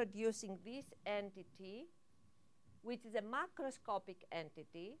up introducing this entity, which is a macroscopic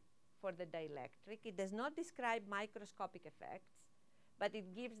entity for the dielectric. It does not describe microscopic effects, but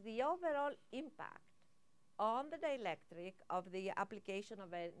it gives the overall impact on the dielectric of the application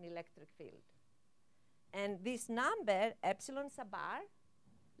of an electric field. And this number, epsilon sub r,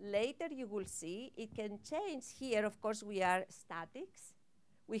 later you will see it can change. Here, of course, we are statics.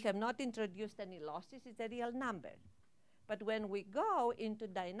 We have not introduced any losses. It's a real number. But when we go into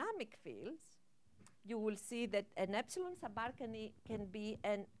dynamic fields, you will see that an epsilon sub r can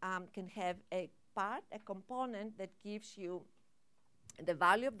have a component that gives you the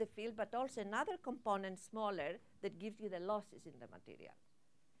value of the field, but also another component smaller that gives you the losses in the material.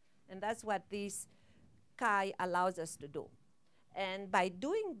 And that's what this chi allows us to do. And by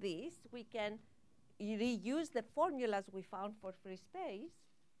doing this, we can reuse the formulas we found for free space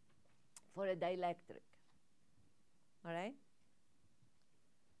for a dielectric. All right?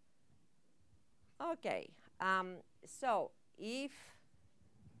 Okay. So if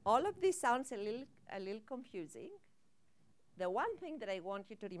all of this sounds a little confusing, the one thing that I want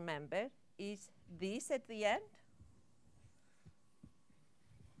you to remember is this at the end.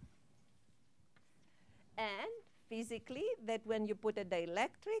 And physically, that when you put a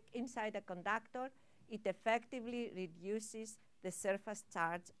dielectric inside a conductor, it effectively reduces the surface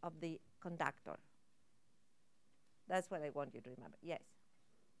charge of the conductor. That's what I want you to remember. Yes?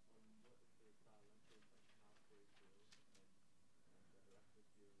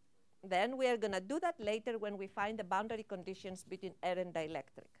 Then we are going to do that later when we find the boundary conditions between air and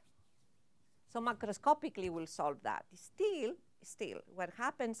dielectric. So macroscopically, we'll solve that. Still, what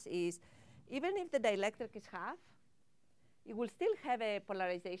happens is, even if the dielectric is half, it will still have a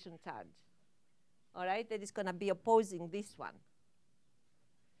polarization charge, all right, that is going to be opposing this one.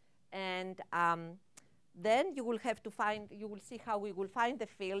 And then you will have to you will see how we will find the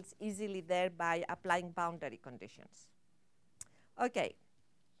fields easily there by applying boundary conditions. Okay.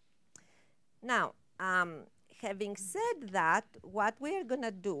 Now, having said that, what we are going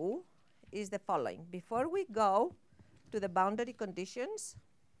to do is the following. Before we go to the boundary conditions,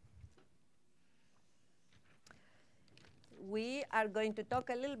 we are going to talk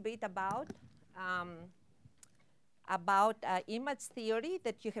a little bit about image theory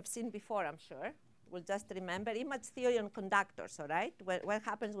that you have seen before, I'm sure. We'll just remember image theory on conductors, all right? What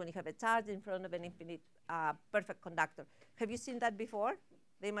happens when you have a charge in front of an infinite perfect conductor? Have you seen that before,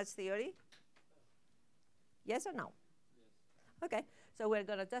 the image theory? Yes or no? Yes. Okay, so we're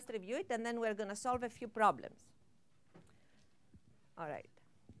going to just review it, and then we're going to solve a few problems. All right.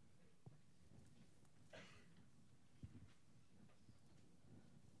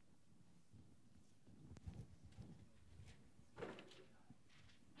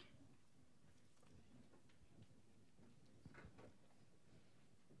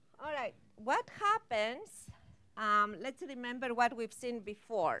 All right, what happens, let's remember what we've seen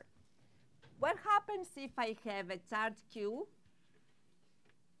before. What happens if I have a charge Q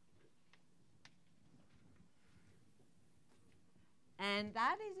And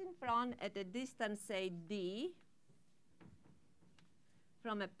that is in front at a distance, say, d,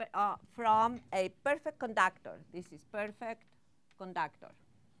 from a perfect conductor. This is perfect conductor.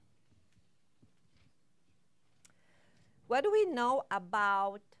 What do we know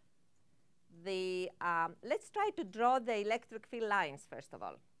about the, let's try to draw the electric field lines, first of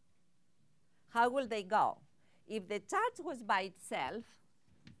all. How will they go? If the charge was by itself,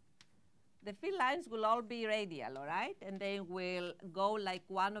 the field lines will all be radial, all right? And they will go like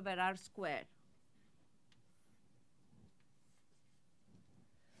 1 over r squared.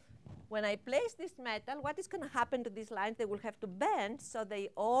 When I place this metal, what is going to happen to these lines? They will have to bend, so they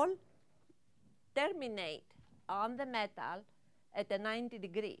all terminate on the metal at a 90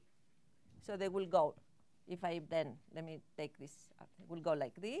 degree. So they will go, if I then, let me take this out. It will go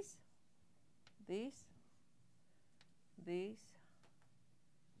like this, this,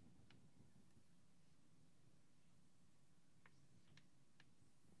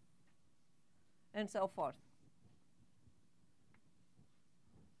 and so forth.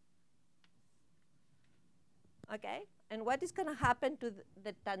 Okay, and what is going to happen to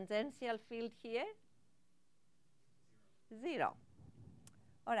the tangential field here? 0.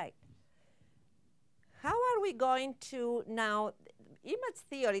 All right. How are we going to now, image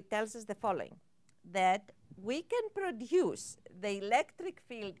theory tells us the following, that we can produce the electric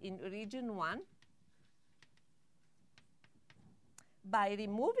field in region 1 by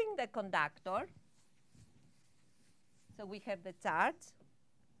removing the conductor. So we have the charge.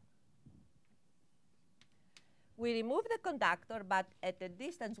 We remove the conductor, but at a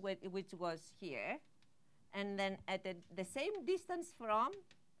distance which was here, and then at the same distance from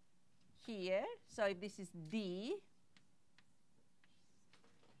here. So if this is d,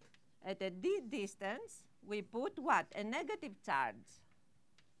 at a d distance, we put what? A negative charge.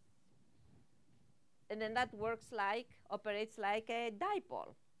 And then that operates like a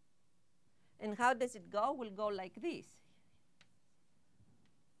dipole. And how does it go? Will go like this.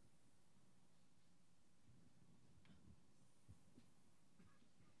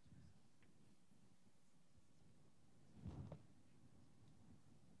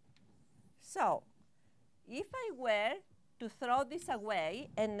 So if I were to throw this away,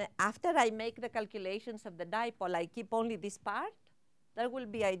 and after I make the calculations of the dipole, I keep only this part, that will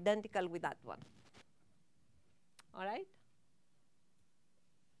be identical with that one. All right?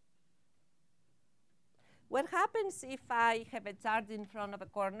 What happens if I have a charge in front of a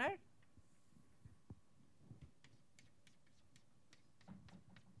corner?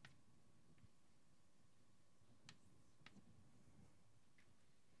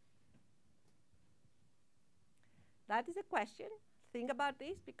 That is a question. Think about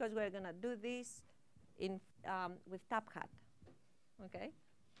this, because we're going to do this with top hat. Okay?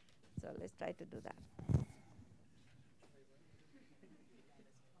 So let's try to do that.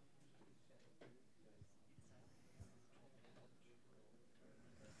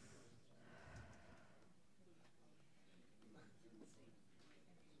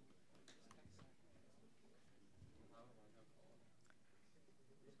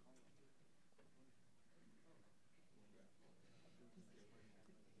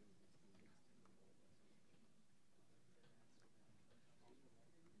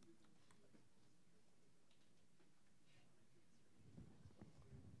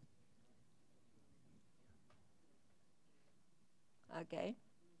 Okay.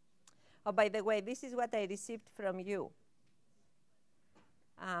 Oh, by the way, this is what I received from you,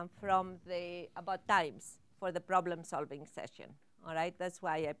 from the about times for the problem-solving session. All right, that's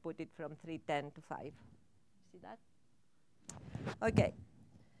why I put it from 3:10 to 5. See that? Okay.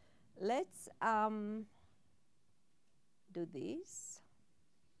 Let's do this.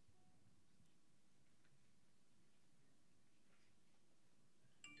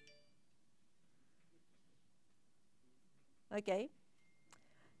 Okay.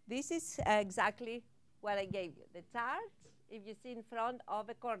 This is exactly what I gave you. The charge, if you see in front of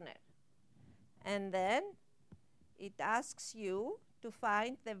a corner. And then it asks you to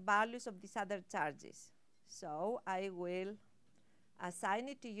find the values of these other charges. So I will assign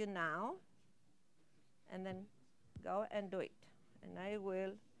it to you now, and then go and do it. And I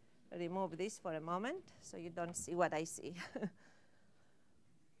will remove this for a moment so you don't see what I see.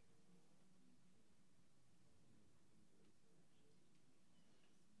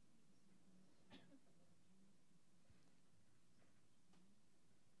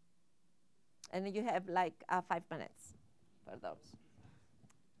 And you have like 5 minutes for those.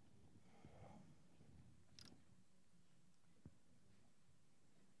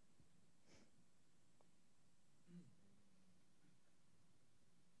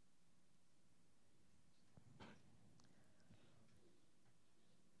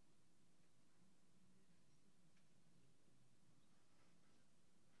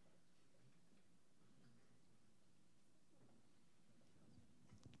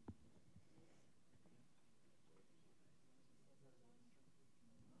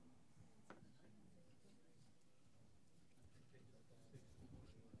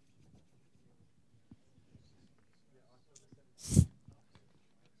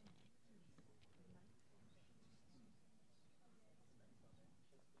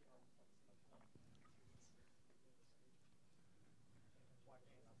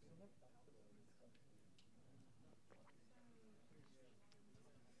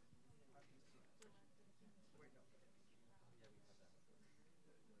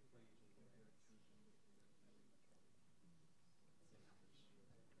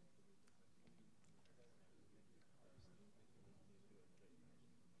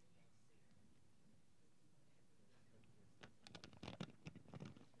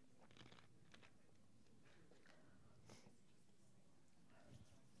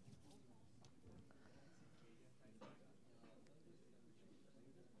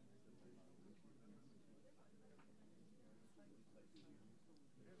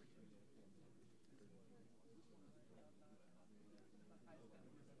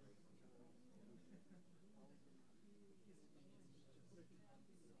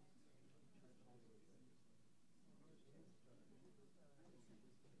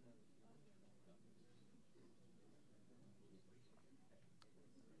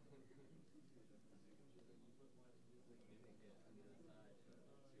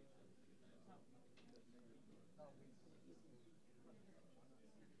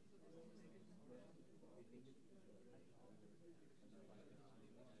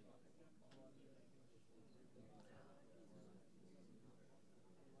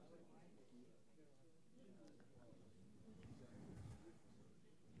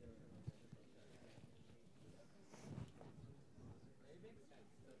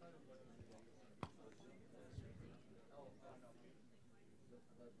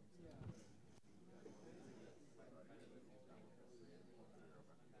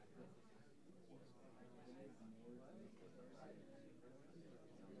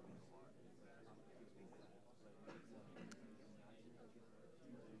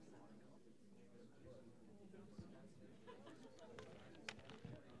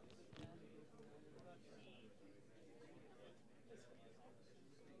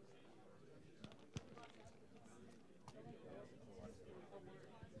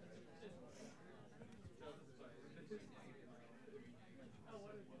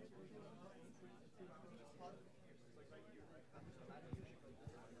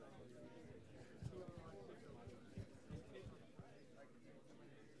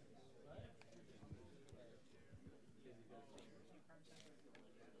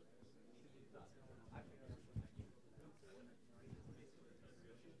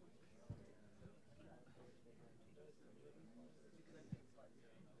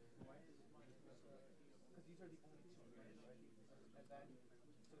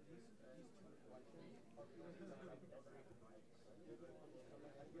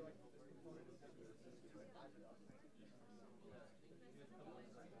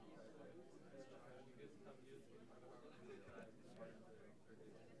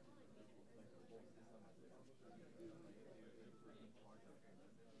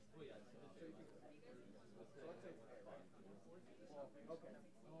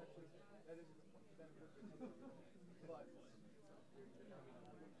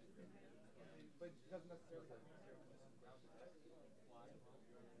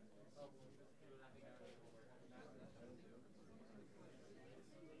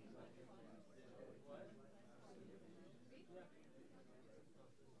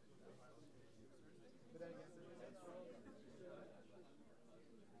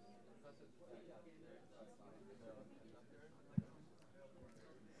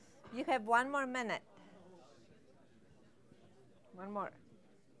 You have 1 more minute. One more.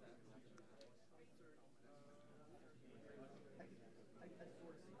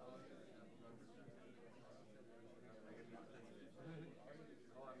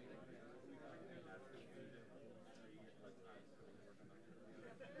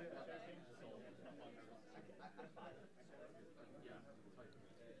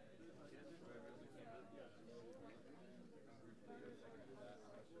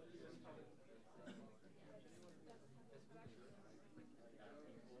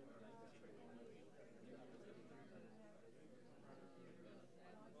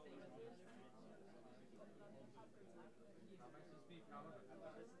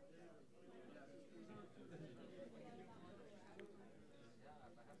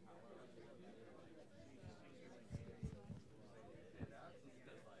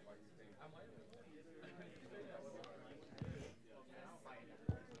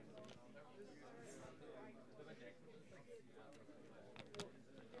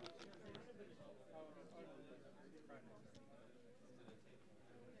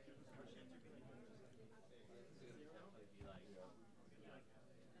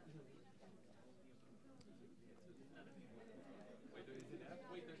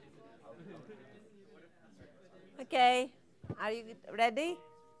 Okay, are you ready?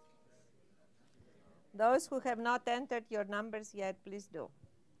 Those who have not entered your numbers yet, please do.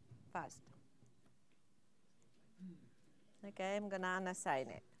 Fast. Okay, I'm going to unassign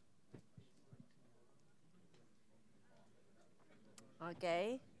it.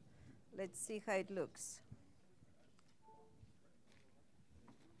 Okay, let's see how it looks.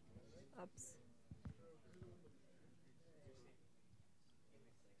 Oops.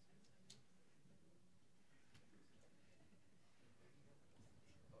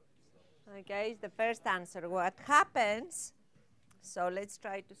 Okay, it's the first answer. What happens? So let's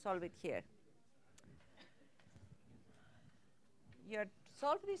try to solve it here. You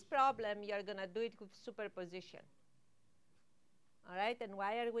solve this problem, you're going to do it with superposition. All right, and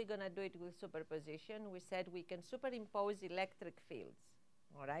why are we going to do it with superposition? We said we can superimpose electric fields.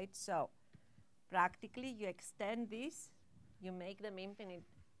 All right, so practically you extend this, you make them infinite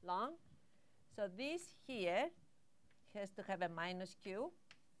long. So this here has to have a minus q.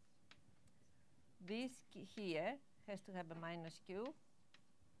 This here has to have a minus q.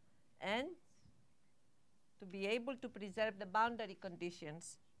 And to be able to preserve the boundary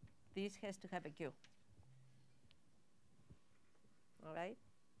conditions, this has to have a Q. All right?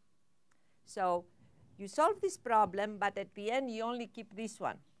 So you solve this problem, but at the end you only keep this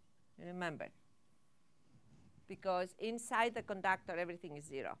one, remember, because inside the conductor everything is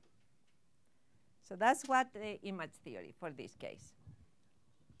 0. So that's what the image theory for this case.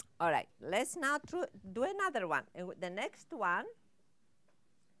 All right, let's now do another one. The next one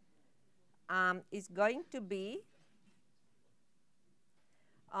is going to be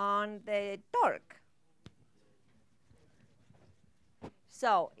on the torque.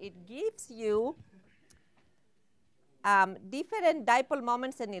 So it gives you different dipole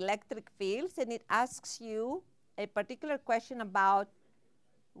moments and electric fields, and it asks you a particular question about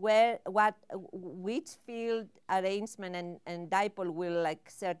which field arrangement and dipole will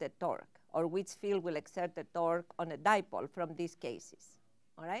exert a torque, or which field will exert a torque on a dipole from these cases.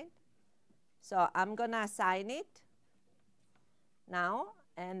 All right? So I'm going to assign it now,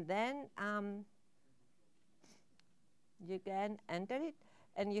 and then you can enter it,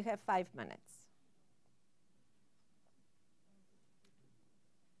 and you have 5 minutes.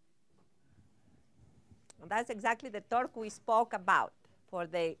 And that's exactly the torque we spoke about for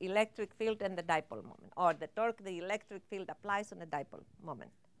the electric field and the dipole moment, or the torque the electric field applies on the dipole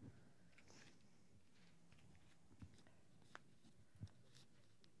moment.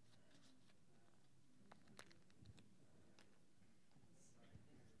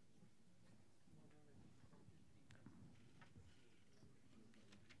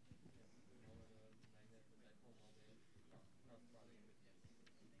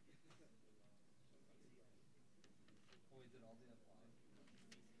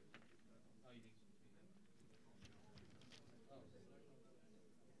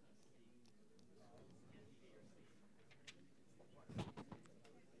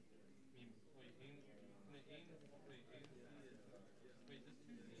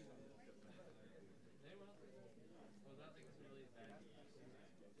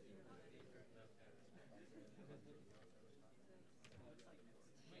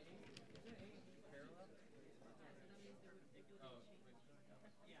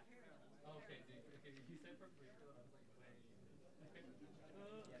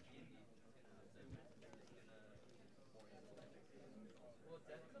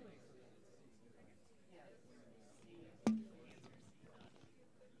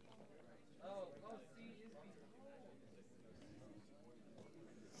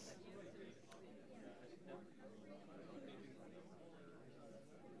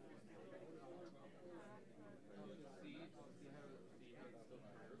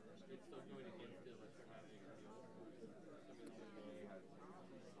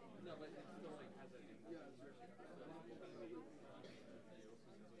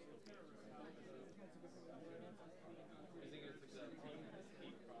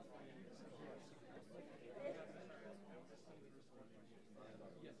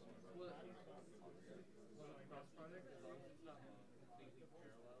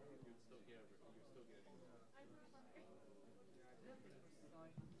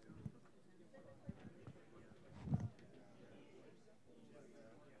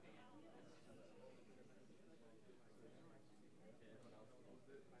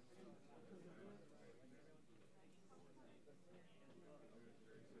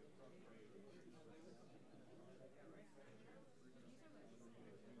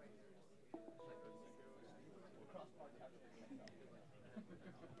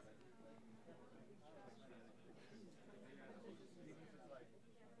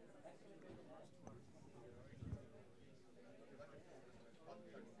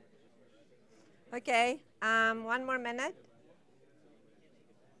 Okay, 1 more minute.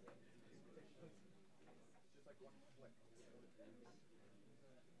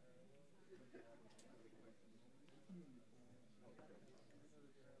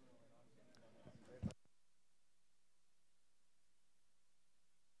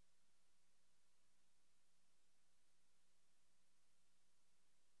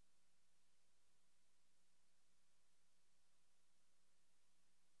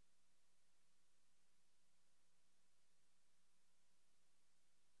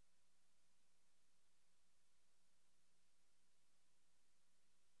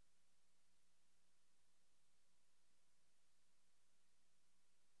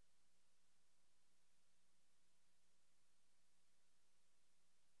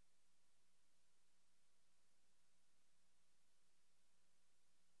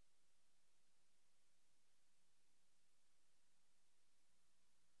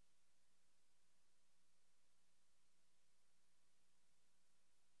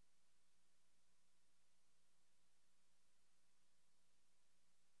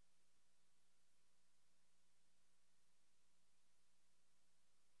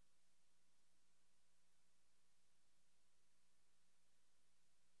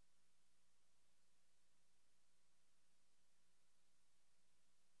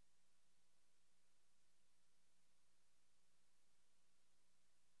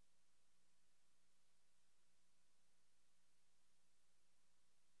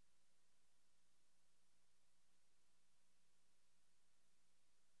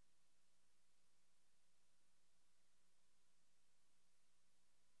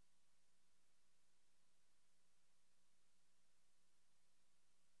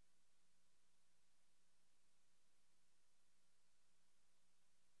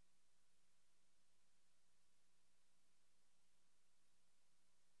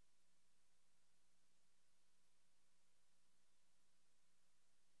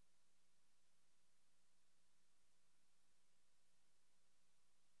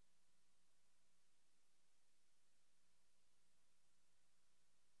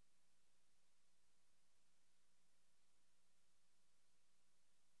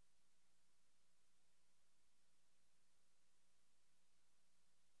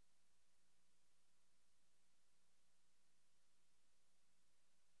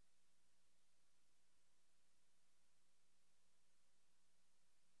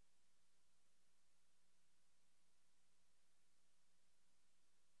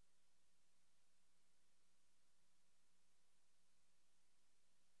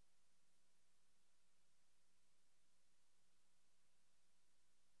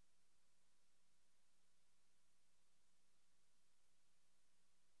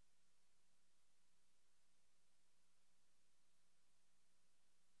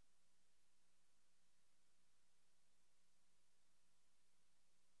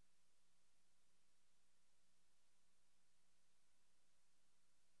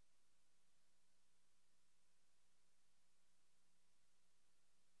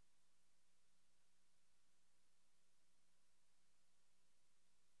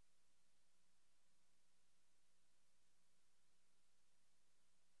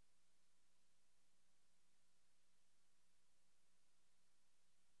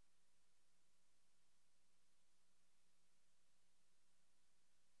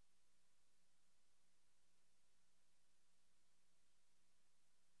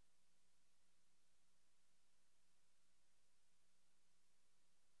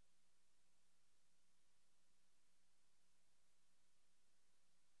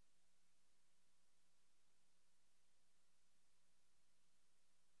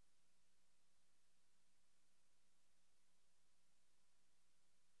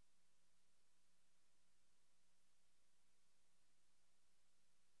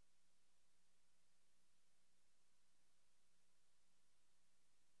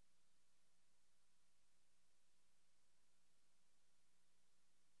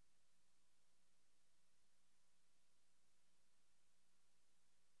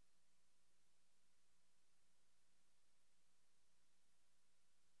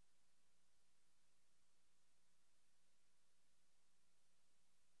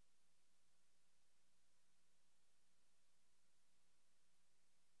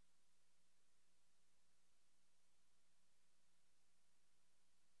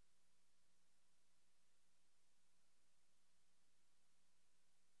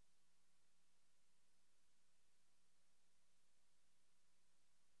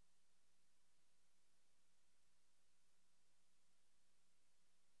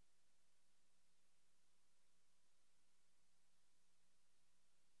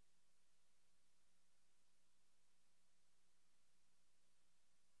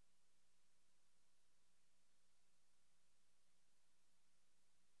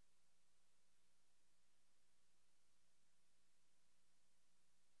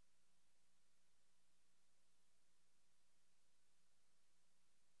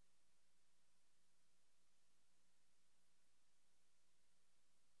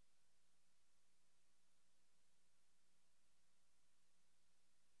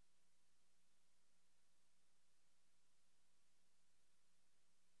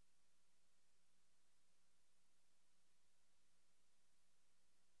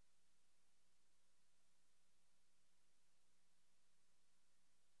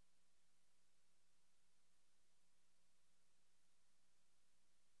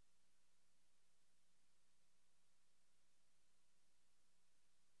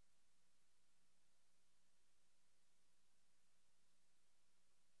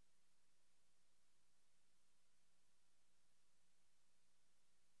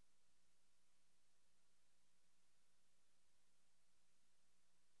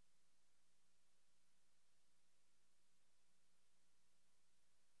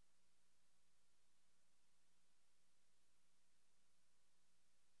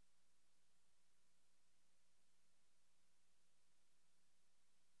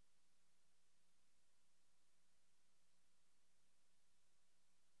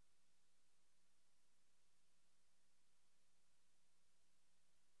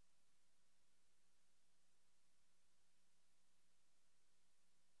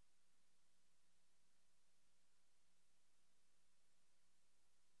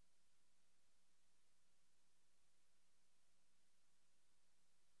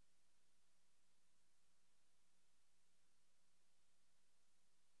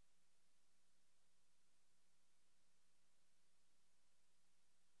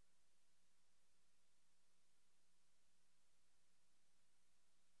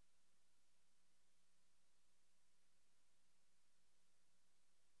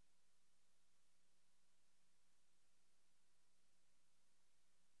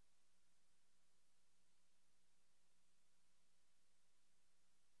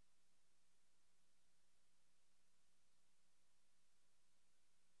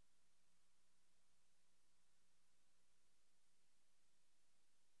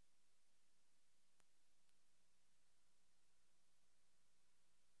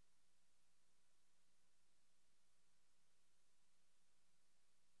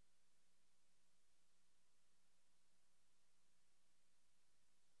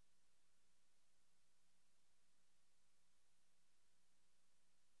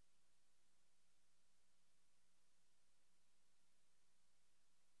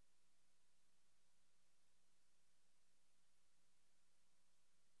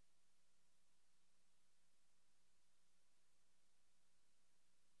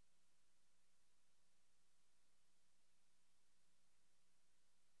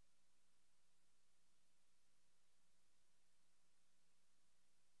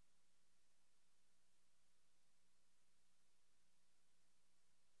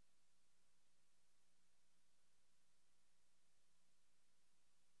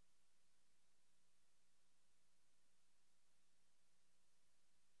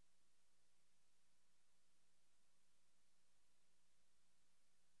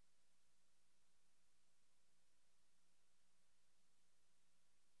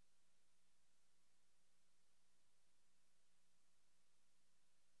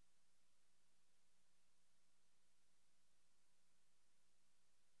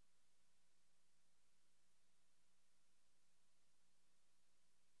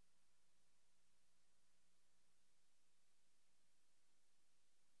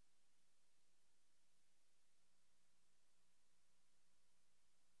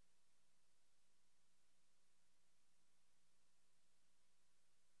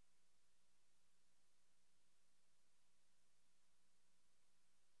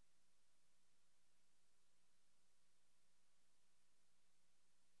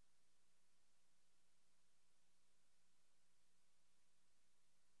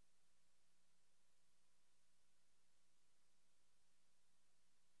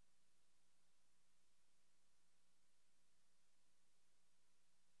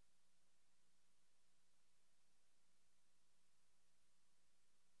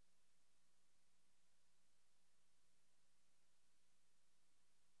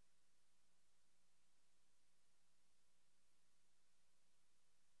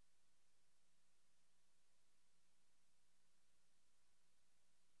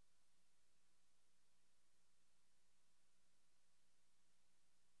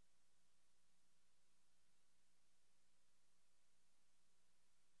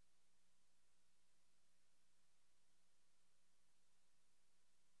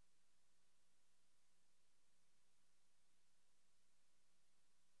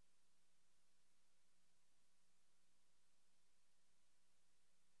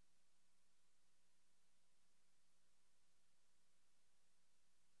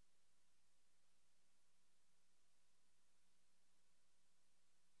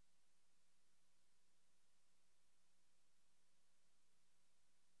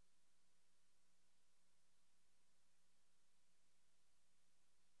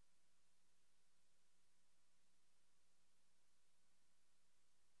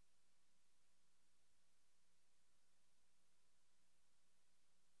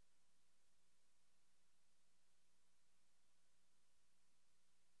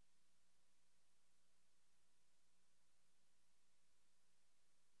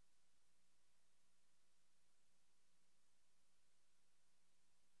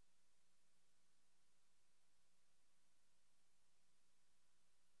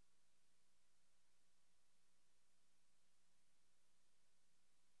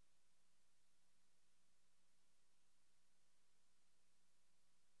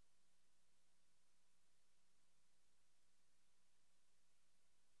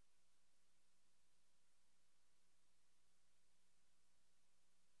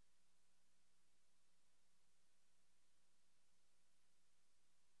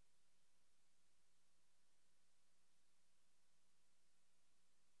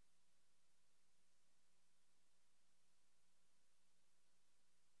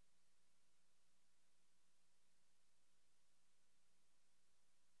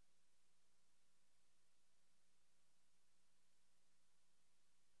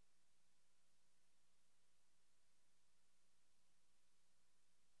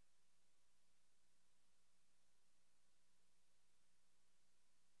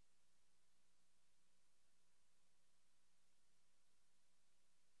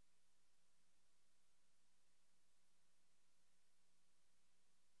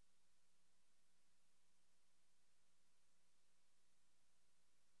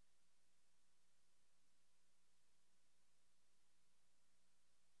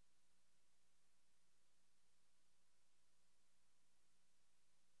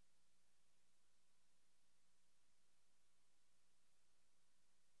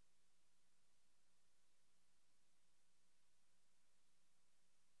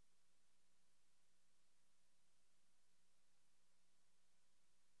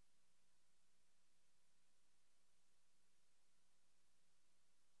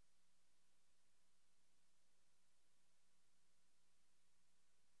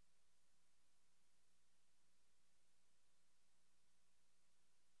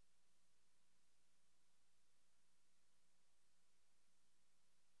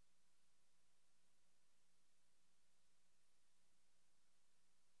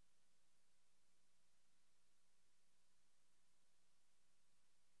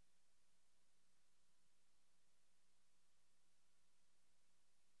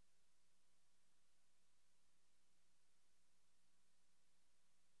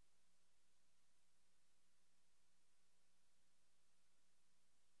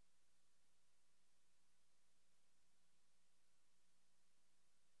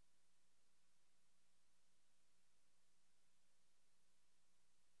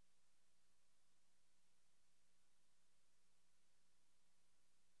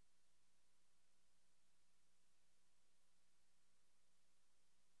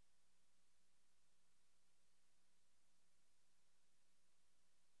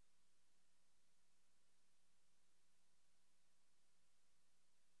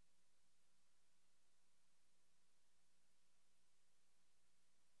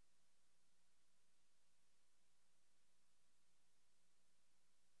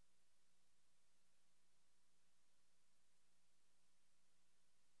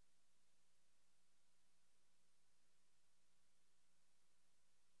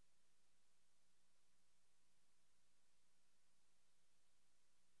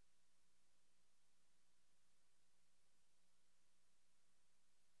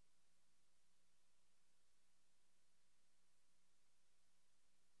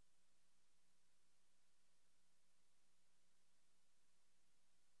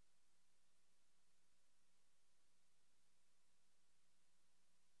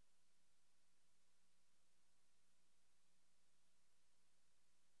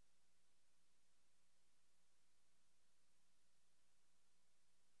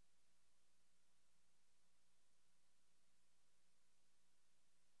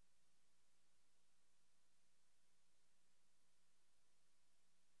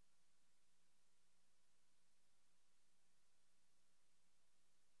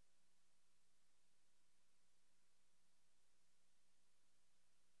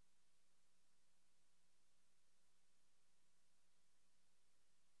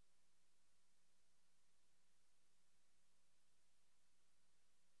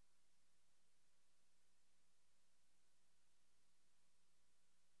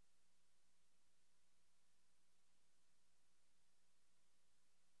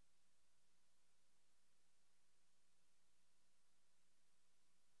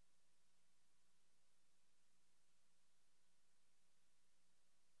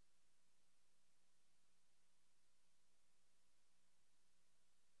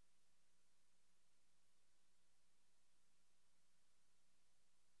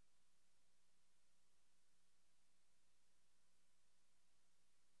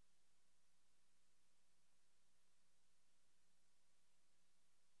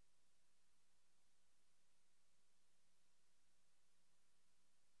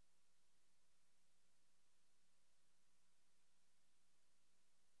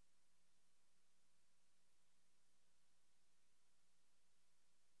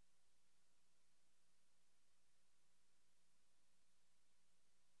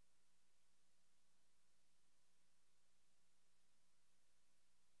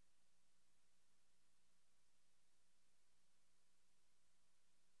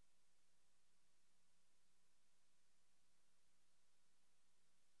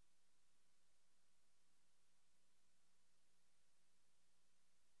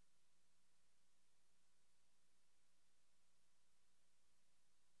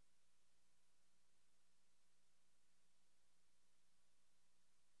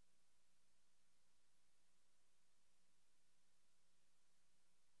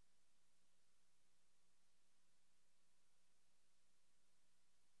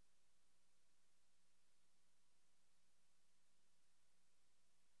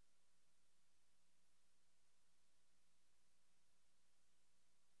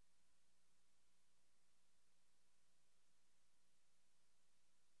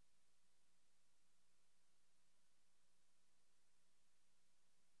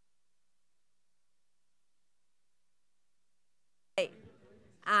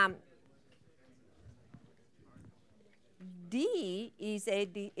 Um, D is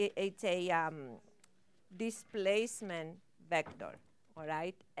it's a displacement vector, all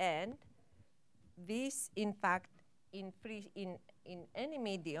right? And this, in fact, in any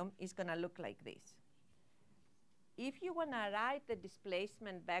medium is going to look like this. If you want to write the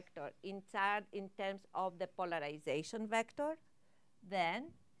displacement vector in terms of the polarization vector,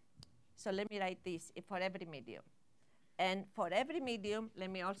 then, so let me write this for every medium. And for every medium,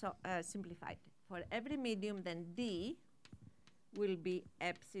 let me also simplify it. For every medium, then D will be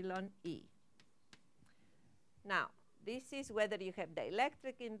epsilon E. Now, this is whether you have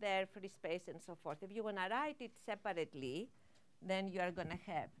dielectric in there, free space, and so forth. If you want to write it separately, then you are going to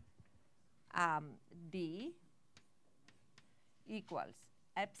have D equals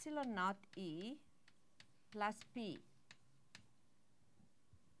epsilon naught E plus P,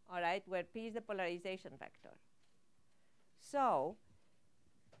 all right, where P is the polarization vector. So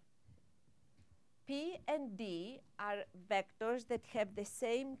P and D are vectors that have the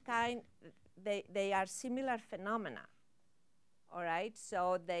same kind, they are similar phenomena, all right?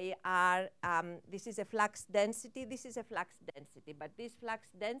 So they are, this is a flux density, this is a flux density, but this flux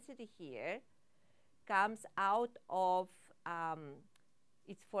density here comes out of,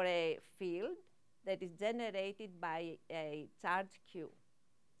 it's for a field that is generated by a charge Q.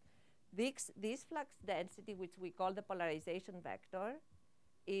 This flux density, which we call the polarization vector,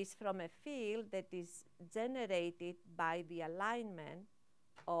 is from a field that is generated by the alignment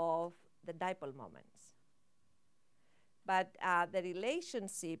of the dipole moments. But the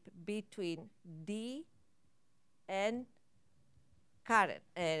relationship between D and current,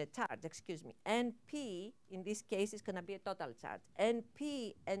 charge, excuse me, and P, in this case, is going to be a total charge. And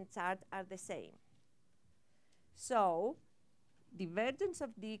P and charge are the same. So divergence of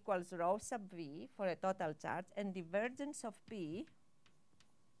D equals rho sub V for a total charge, and divergence of P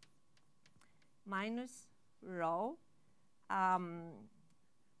minus rho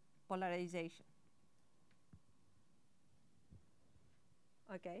polarization.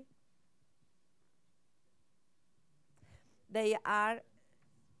 Okay? They are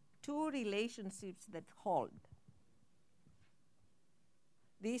two relationships that hold.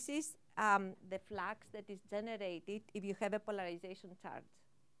 This is the flux that is generated if you have a polarization charge.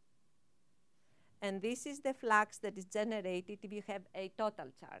 And this is the flux that is generated if you have a total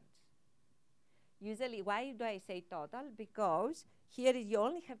charge. Usually, why do I say total? Because here you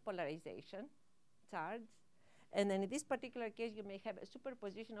only have polarization charge. And then in this particular case, you may have a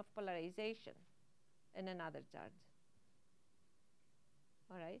superposition of polarization and another charge.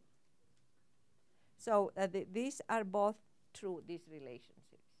 All right? So these are both true, these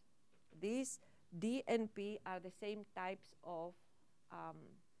relationships. These D and P are the same types of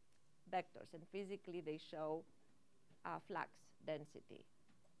vectors, and physically they show flux density.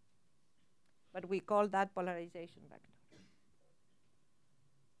 But we call that polarization vector.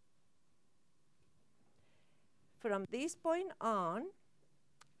 From this point on,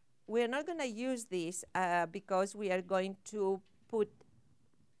 we're not going to use this because we are going to put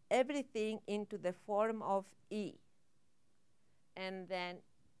everything into the form of E. And then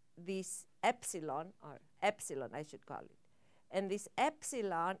this epsilon, or epsilon I should call it, and this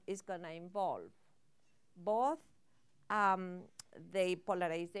epsilon is going to involve both the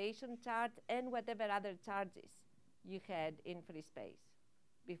polarization charge and whatever other charges you had in free space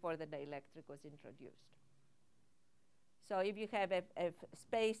before the dielectric was introduced. So if you have a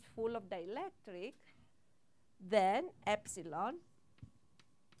space full of dielectric, then epsilon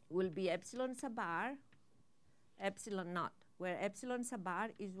will be epsilon sub r, epsilon naught, where epsilon sub r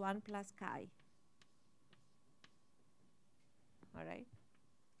is 1 plus chi. All right?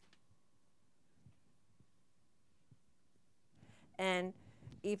 And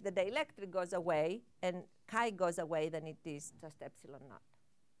if the dielectric goes away and chi goes away, then it is just epsilon naught.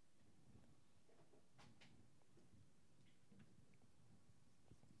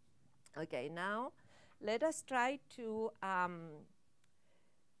 Okay, now let us try to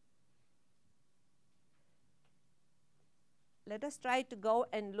go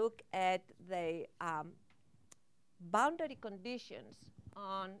and look at the boundary conditions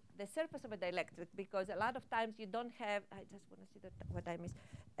on the surface of a dielectric, because a lot of times you don't have, I just want to see what I missed.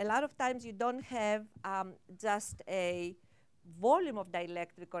 A lot of times you don't have just a volume of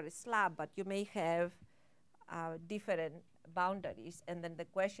dielectric or a slab, but you may have different boundaries. And then the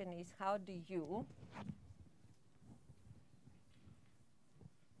question is, how do you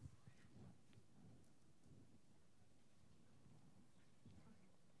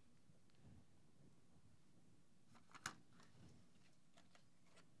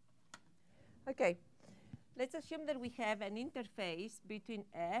okay, let's assume that we have an interface between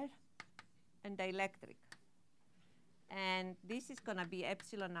air and dielectric. And this is going to be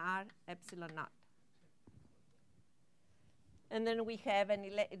epsilon r, epsilon naught. And then we have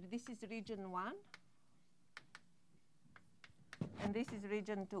this is region 1. And this is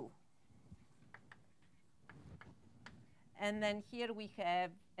region 2. And then here we have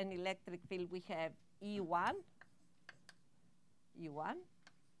an electric field. We have E1,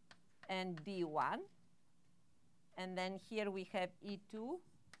 and D1. And then here we have E2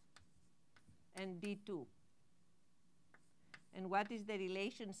 and D2. And what is the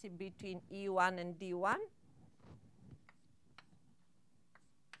relationship between E1 and D1?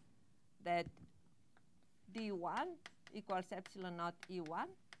 That D1 equals epsilon naught E1.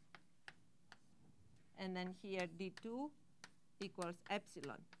 And then here D2 equals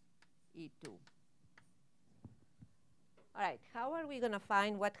epsilon E2. All right, how are we going to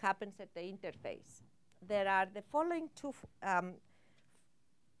find what happens at the interface? There are the following two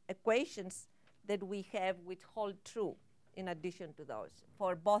equations that we have which hold true in addition to those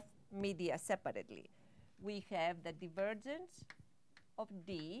for both media separately. We have the divergence of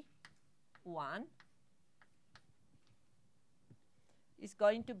D1 is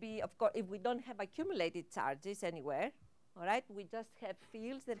going to be, of course, if we don't have accumulated charges anywhere, all right, we just have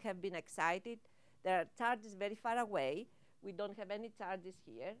fields that have been excited. There are charges very far away. We don't have any charges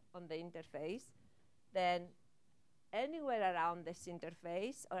here on the interface. Then anywhere around this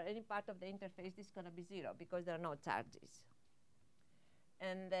interface or any part of the interface, this is going to be 0 because there are no charges.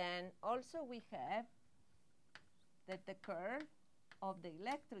 And then also we have that the curl of the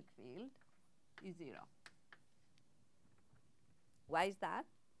electric field is 0. Why is that?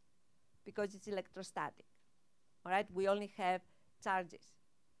 Because it's electrostatic. All right, we only have charges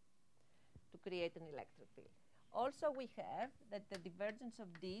to create an electric field. Also, we have that the divergence of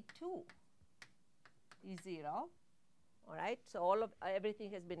D2 is 0. All right, so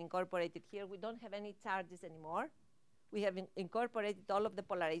everything has been incorporated here. We don't have any charges anymore. We have incorporated all of the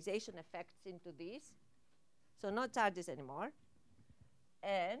polarization effects into this. So no charges anymore.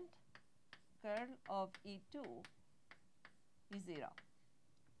 And curl of E2 is 0.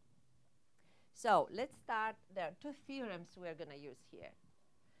 So let's start. There are two theorems we're going to use here.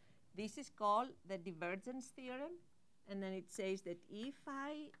 This is called the divergence theorem. And then it says that if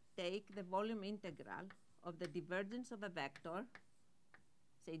I take the volume integral of the divergence of a vector,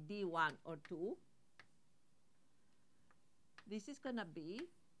 say D1 or 2, this is going to be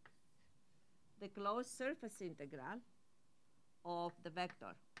the closed surface integral of the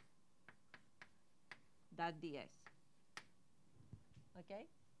vector, dot ds. Okay?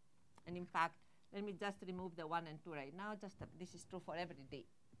 And in fact, let me just remove the 1 and 2 right now. This is true for every D.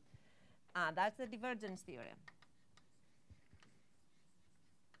 That's the divergence theorem.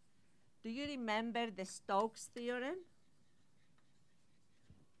 Do you remember the Stokes theorem?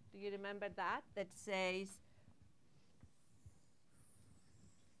 Do you remember that? That says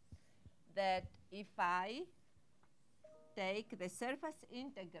that if I take the surface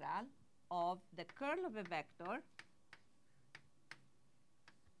integral of the curl of a vector,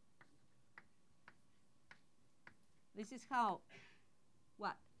 this is how,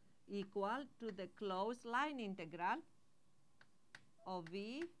 what? Equal to the closed line integral of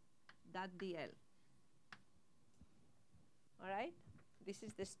V dot dl. All right? This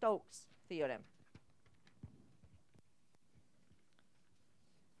is the Stokes theorem.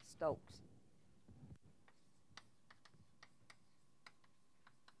 Stokes.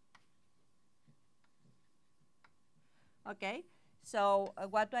 Okay, so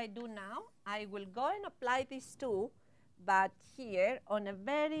what do I do now? I will go and apply these two, but here on a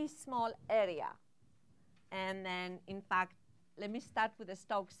very small area. And then, in fact, let me start with the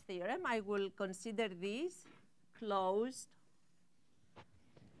Stokes theorem. I will consider this closed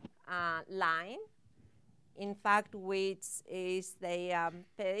line, in fact, which is the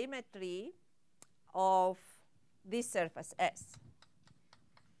perimetry of this surface S.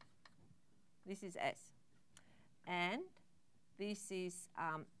 This is S. And this is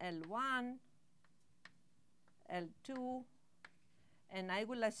L1, L2, and I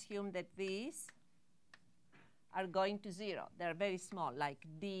will assume that these are going to 0. They're very small, like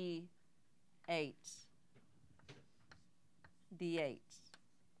DH, DH.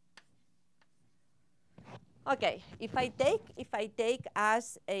 Okay, if I take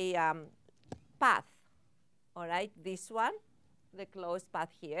as a path, all right, this one, the closed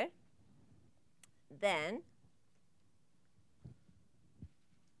path here, then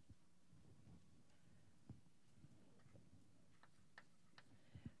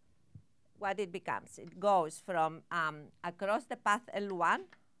what it becomes? It goes from across the path L1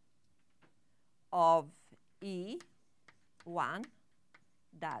 of E1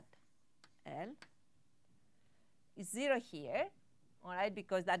 dot L is 0 here, all right,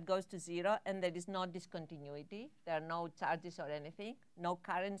 because that goes to 0, and there is no discontinuity. There are no charges or anything, no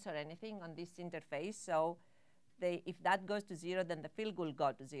currents or anything on this interface. So if that goes to 0, then the field will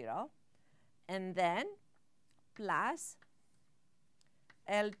go to 0. And then plus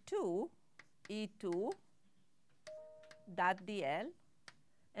L2 E2 dot dl,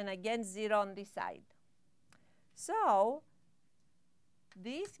 and again 0 on this side. So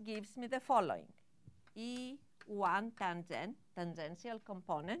this gives me the following: E1 tangential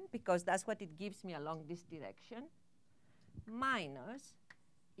component, because that's what it gives me along this direction, minus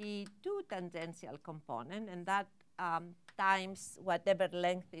E2 tangential component, and that times whatever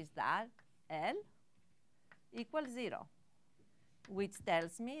length is that, L, equals 0, which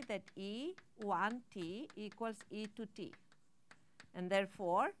tells me that E1t equals E2t. And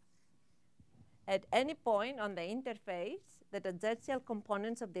therefore, at any point on the interface, the tangential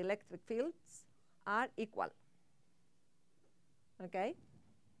components of the electric fields are equal. Okay?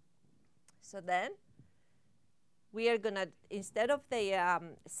 So then, we are going to, instead of the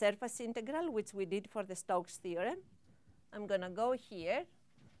surface integral, which we did for the Stokes theorem, I'm going to go here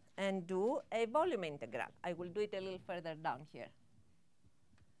and do a volume integral. I will do it a little further down here.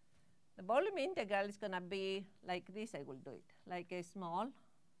 The volume integral is going to be like this. I will do it like a small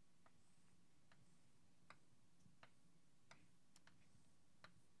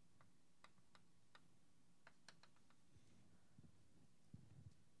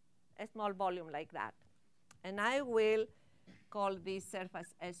volume like that. And I will call this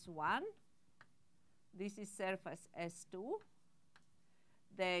surface S1. This is surface S2.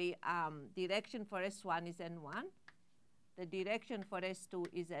 The direction for S1 is N1. The direction for S2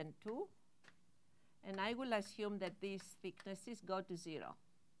 is N2. And I will assume that these thicknesses go to 0,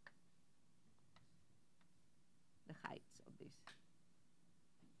 the heights of this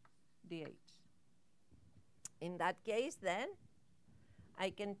dh. In that case, then,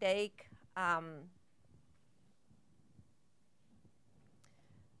 I can take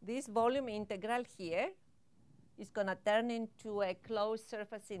this volume integral here is going to turn into a closed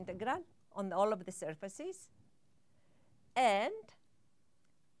surface integral on all of the surfaces. And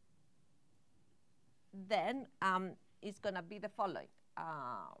then it's going to be the following.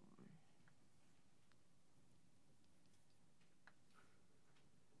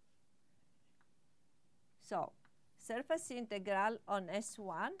 So surface integral on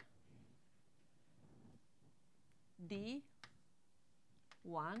S1 d1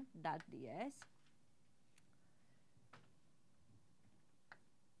 dot ds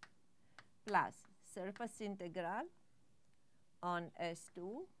plus surface integral on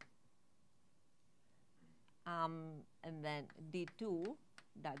S2 and then d2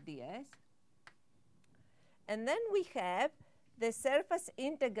 dot ds. And then we have the surface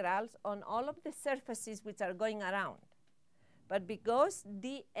integrals on all of the surfaces which are going around. But because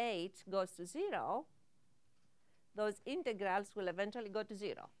dh goes to 0, those integrals will eventually go to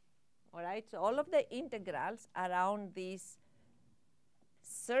 0. All right? So all of the integrals around these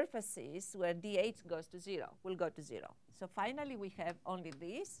surfaces where dh goes to 0 will go to 0. So finally, we have only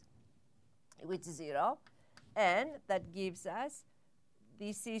this, which is 0. And that gives us,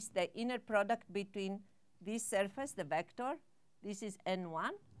 this is the inner product between this surface, the vector. This is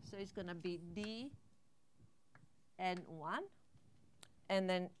N1. So it's going to be dN1. And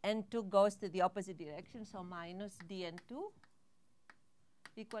then N2 goes to the opposite direction, so minus dN2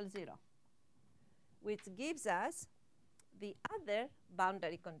 equals 0, which gives us the other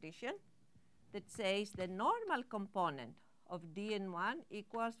boundary condition that says the normal component of dN1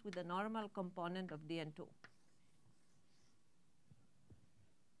 equals with the normal component of dN2.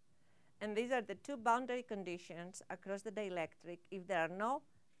 And these are the two boundary conditions across the dielectric if there are no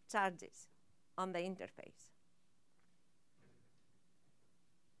charges on the interface.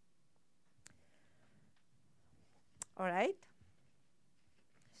 All right?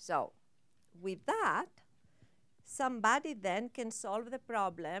 So with that, somebody then can solve the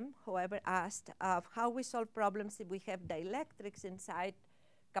problem, whoever asked, of how we solve problems if we have dielectrics inside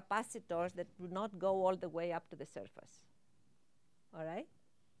capacitors that do not go all the way up to the surface. All right?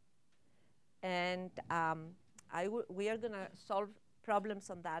 And we are going to solve problems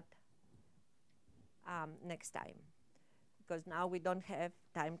on that next time, because now we don't have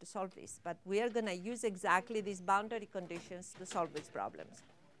time to solve this. But we are going to use exactly these boundary conditions to solve these problems.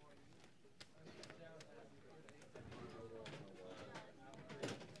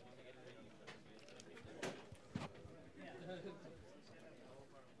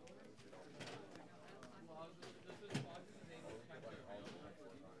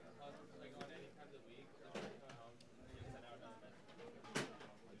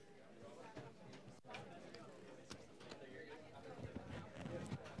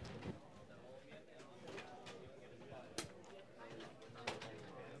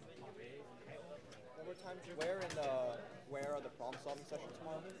 solving session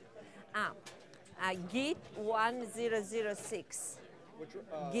tomorrow? Git 1006. Which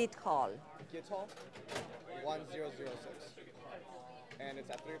Git hall. Git Hall? 1006. And it's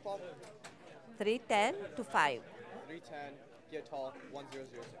at 3 o'clock? 3:10 to 5. 310 Git Hall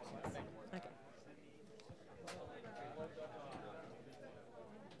 1006. Okay.